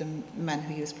criminalised and men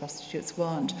who used prostitutes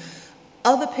weren't.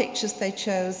 Other pictures they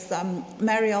chose,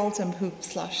 Mary Oldham, who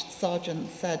slashed Sargent,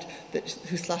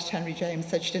 who slashed Henry James,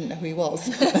 said she didn't know who he was,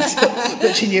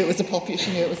 but she knew it was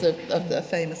a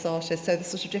famous artist. So there's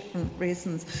sort of different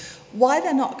reasons. Why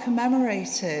they're not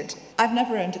commemorated, I've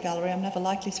never owned a gallery, I'm never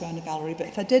likely to own a gallery, but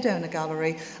if I did own a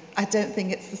gallery, I don't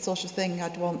think it's the sort of thing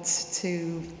I'd want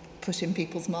to put in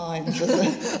people's minds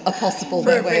as a possible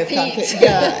way of thanking.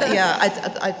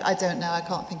 I don't know, I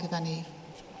can't think of any.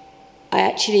 I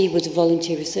actually was a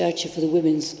volunteer researcher for the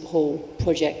Women's Hall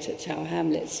project at Tower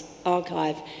Hamlets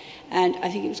Archive, and I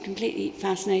think it was completely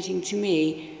fascinating to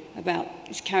me about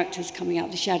these characters coming out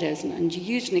of the shadows, and you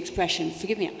used an expression,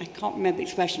 forgive me, I can't remember the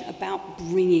expression, about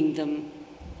bringing them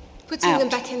Putting them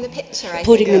back in the picture,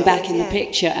 Putting them back in the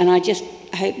picture, and I just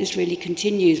hope this really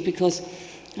continues, because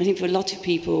I think for a lot of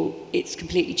people it's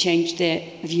completely changed their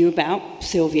view about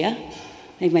Sylvia.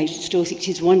 They've made it still think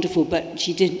she's wonderful, but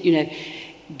she didn't,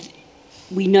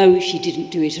 we know she didn't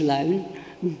do it alone,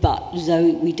 but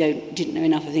though we didn't know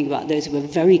enough, I think, about those who were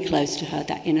very close to her,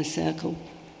 that inner circle.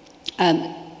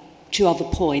 Two other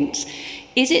points.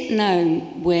 Is it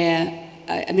known where,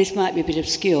 and this might be a bit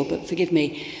obscure, but forgive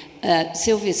me,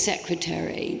 Sylvia's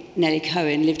secretary, Nellie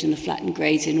Cohen, lived in a flat in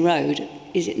Gray's Inn Road.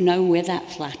 Is it known where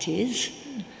that flat is?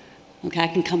 Okay, I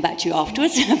can come back to you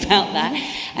afterwards about that.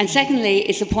 And secondly,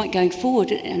 it's a point going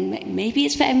forward, and maybe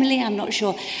it's for Emily, I'm not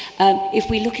sure. If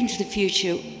we look into the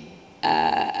future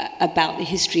about the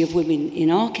history of women in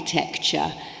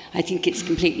architecture, I think it's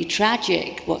completely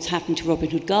tragic what's happened to Robin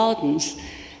Hood Gardens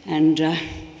and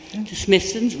to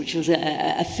Smithson's, which was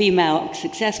a female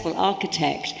successful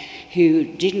architect who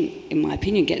didn't, in my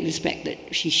opinion, get the respect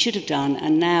that she should have done,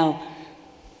 and now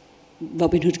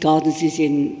Robin Hood Gardens is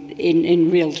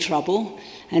in real trouble,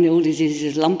 and all this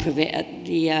is a lump of it at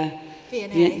the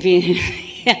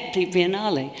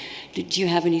Biennale. Did you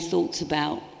have any thoughts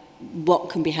about what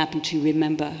can be happened to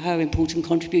remember her important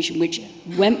contribution, which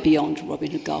went beyond Robin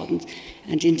Hood Gardens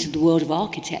and into the world of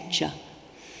architecture?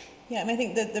 Yeah, I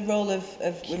think the role of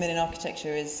women in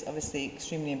architecture is obviously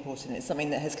extremely important. It's something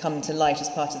that has come to light as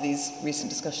part of these recent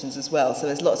discussions as well. So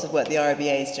there's lots of work, the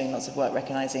RIBA is doing lots of work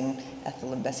recognising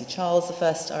Ethel and Bessie Charles, the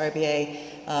first RIBA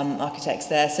architects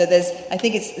there. So I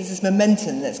think there's this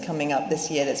momentum that's coming up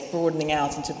this year that's broadening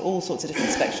out into all sorts of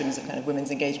different spectrums of kind of women's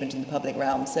engagement in the public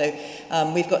realm. So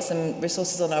we've got some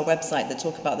resources on our website that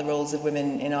talk about the roles of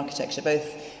women in architecture,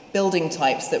 both building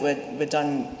types that were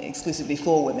done exclusively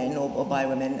for women or by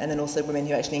women, and then also women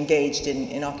who actually engaged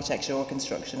in architecture or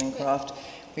construction and craft.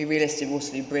 We relisted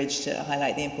Waterloo Bridge to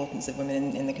highlight the importance of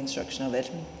women in the construction of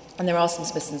it. And there are some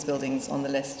Smithson's buildings on the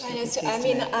list. I know, so, I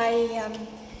mean,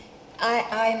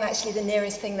 I'm actually the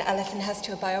nearest thing that Alison has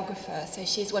to a biographer, so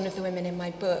she's one of the women in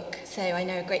my book, so I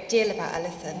know a great deal about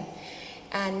Alison.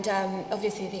 And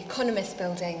obviously the Economist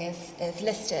building is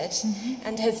listed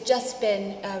and has just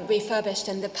been refurbished,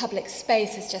 and the public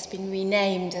space has just been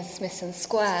renamed as Smithson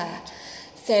Square.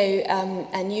 So,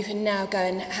 and you can now go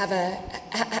and have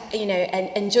and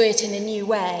enjoy it in a new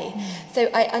way. So,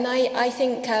 I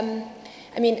think, I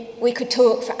mean, we could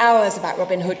talk for hours about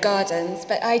Robin Hood Gardens,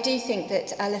 but I do think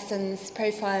that Alison's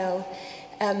profile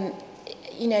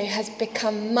has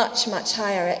become much, much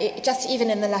higher. Just even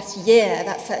in the last year,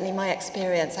 that's certainly my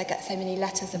experience. I get so many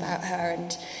letters about her,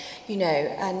 and,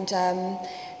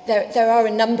 there are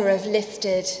a number of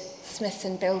listed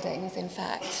Smithson buildings, in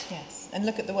fact. Yes, and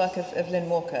look at the work of Lynn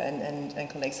Walker and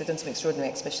colleagues. They've done some extraordinary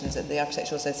exhibitions at the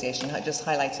Architectural Association, just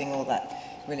highlighting all that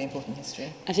really important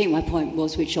history. I think my point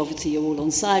was, which obviously you're all on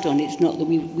side on, it's not that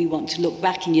we want to look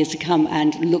back in years to come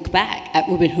and look back at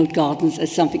Robin Hood Gardens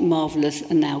as something marvellous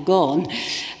and now gone.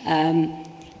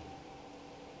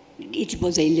 It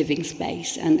was a living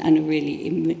space and a really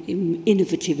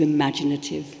innovative,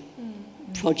 imaginative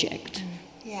project.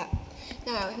 Yeah.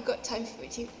 Now, we've got time for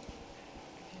it. You've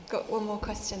got one more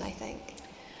question, I think.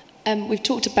 We've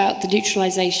talked about the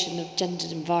neutralisation of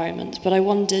gendered environments, but I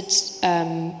wondered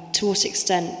to what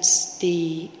extent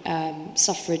the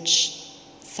suffrage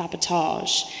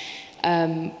sabotage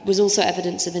was also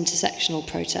evidence of intersectional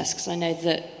protest, because I know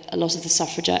that a lot of the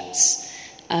suffragettes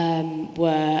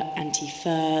were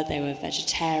anti-fur, they were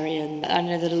vegetarian. I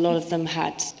know that a lot of them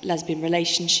had lesbian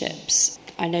relationships.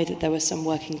 I know that there were some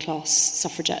working class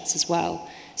suffragettes as well.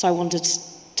 So I wondered,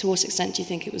 to what extent do you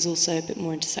think it was also a bit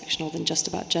more intersectional than just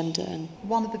about gender? And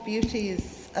one of the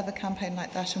beauties of a campaign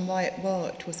like that and why it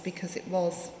worked was because it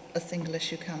was a single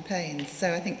issue campaign.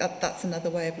 So I think that's another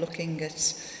way of looking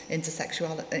at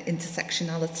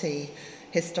intersectionality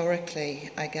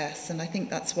historically, I guess. And I think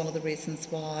that's one of the reasons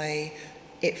why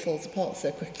it falls apart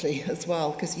so quickly as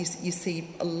well, because you see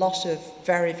a lot of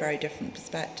very, very different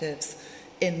perspectives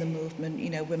in the movement,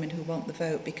 women who want the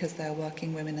vote because they're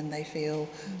working women and they feel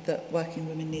that working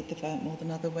women need the vote more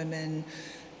than other women.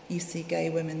 You see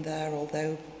gay women there,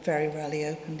 although very rarely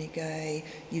openly gay.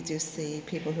 You do see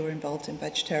people who are involved in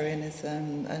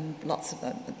vegetarianism and lots of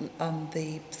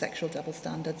the sexual double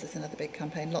standards is another big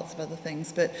campaign, lots of other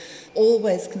things, but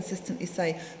always consistently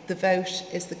say the vote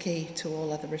is the key to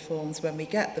all other reforms. When we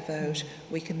get the vote,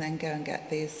 we can then go and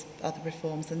get these other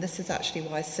reforms. And this is actually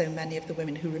why so many of the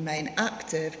women who remain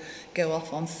active go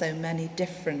off on so many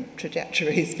different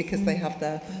trajectories, because they have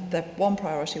their one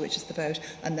priority, which is the vote,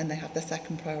 and then they have their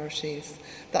second priorities.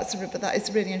 But that is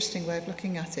a really interesting way of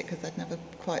looking at it, because I'd never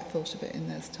quite thought of it in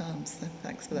those terms, so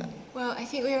thanks for that. Well, I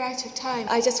think we're out of time.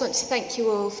 I just want to thank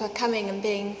you all for coming and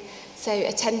being so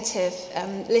attentive.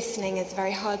 Listening is a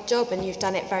very hard job, and you've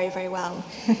done it very, very well.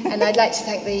 And I'd like to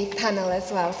thank the panel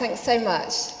as well. Thanks so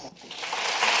much.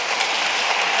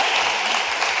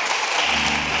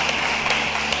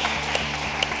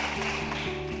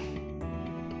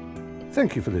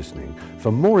 Thank you for listening.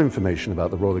 For more information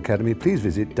about the Royal Academy, please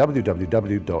visit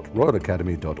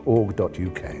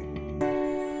www.royalacademy.org.uk.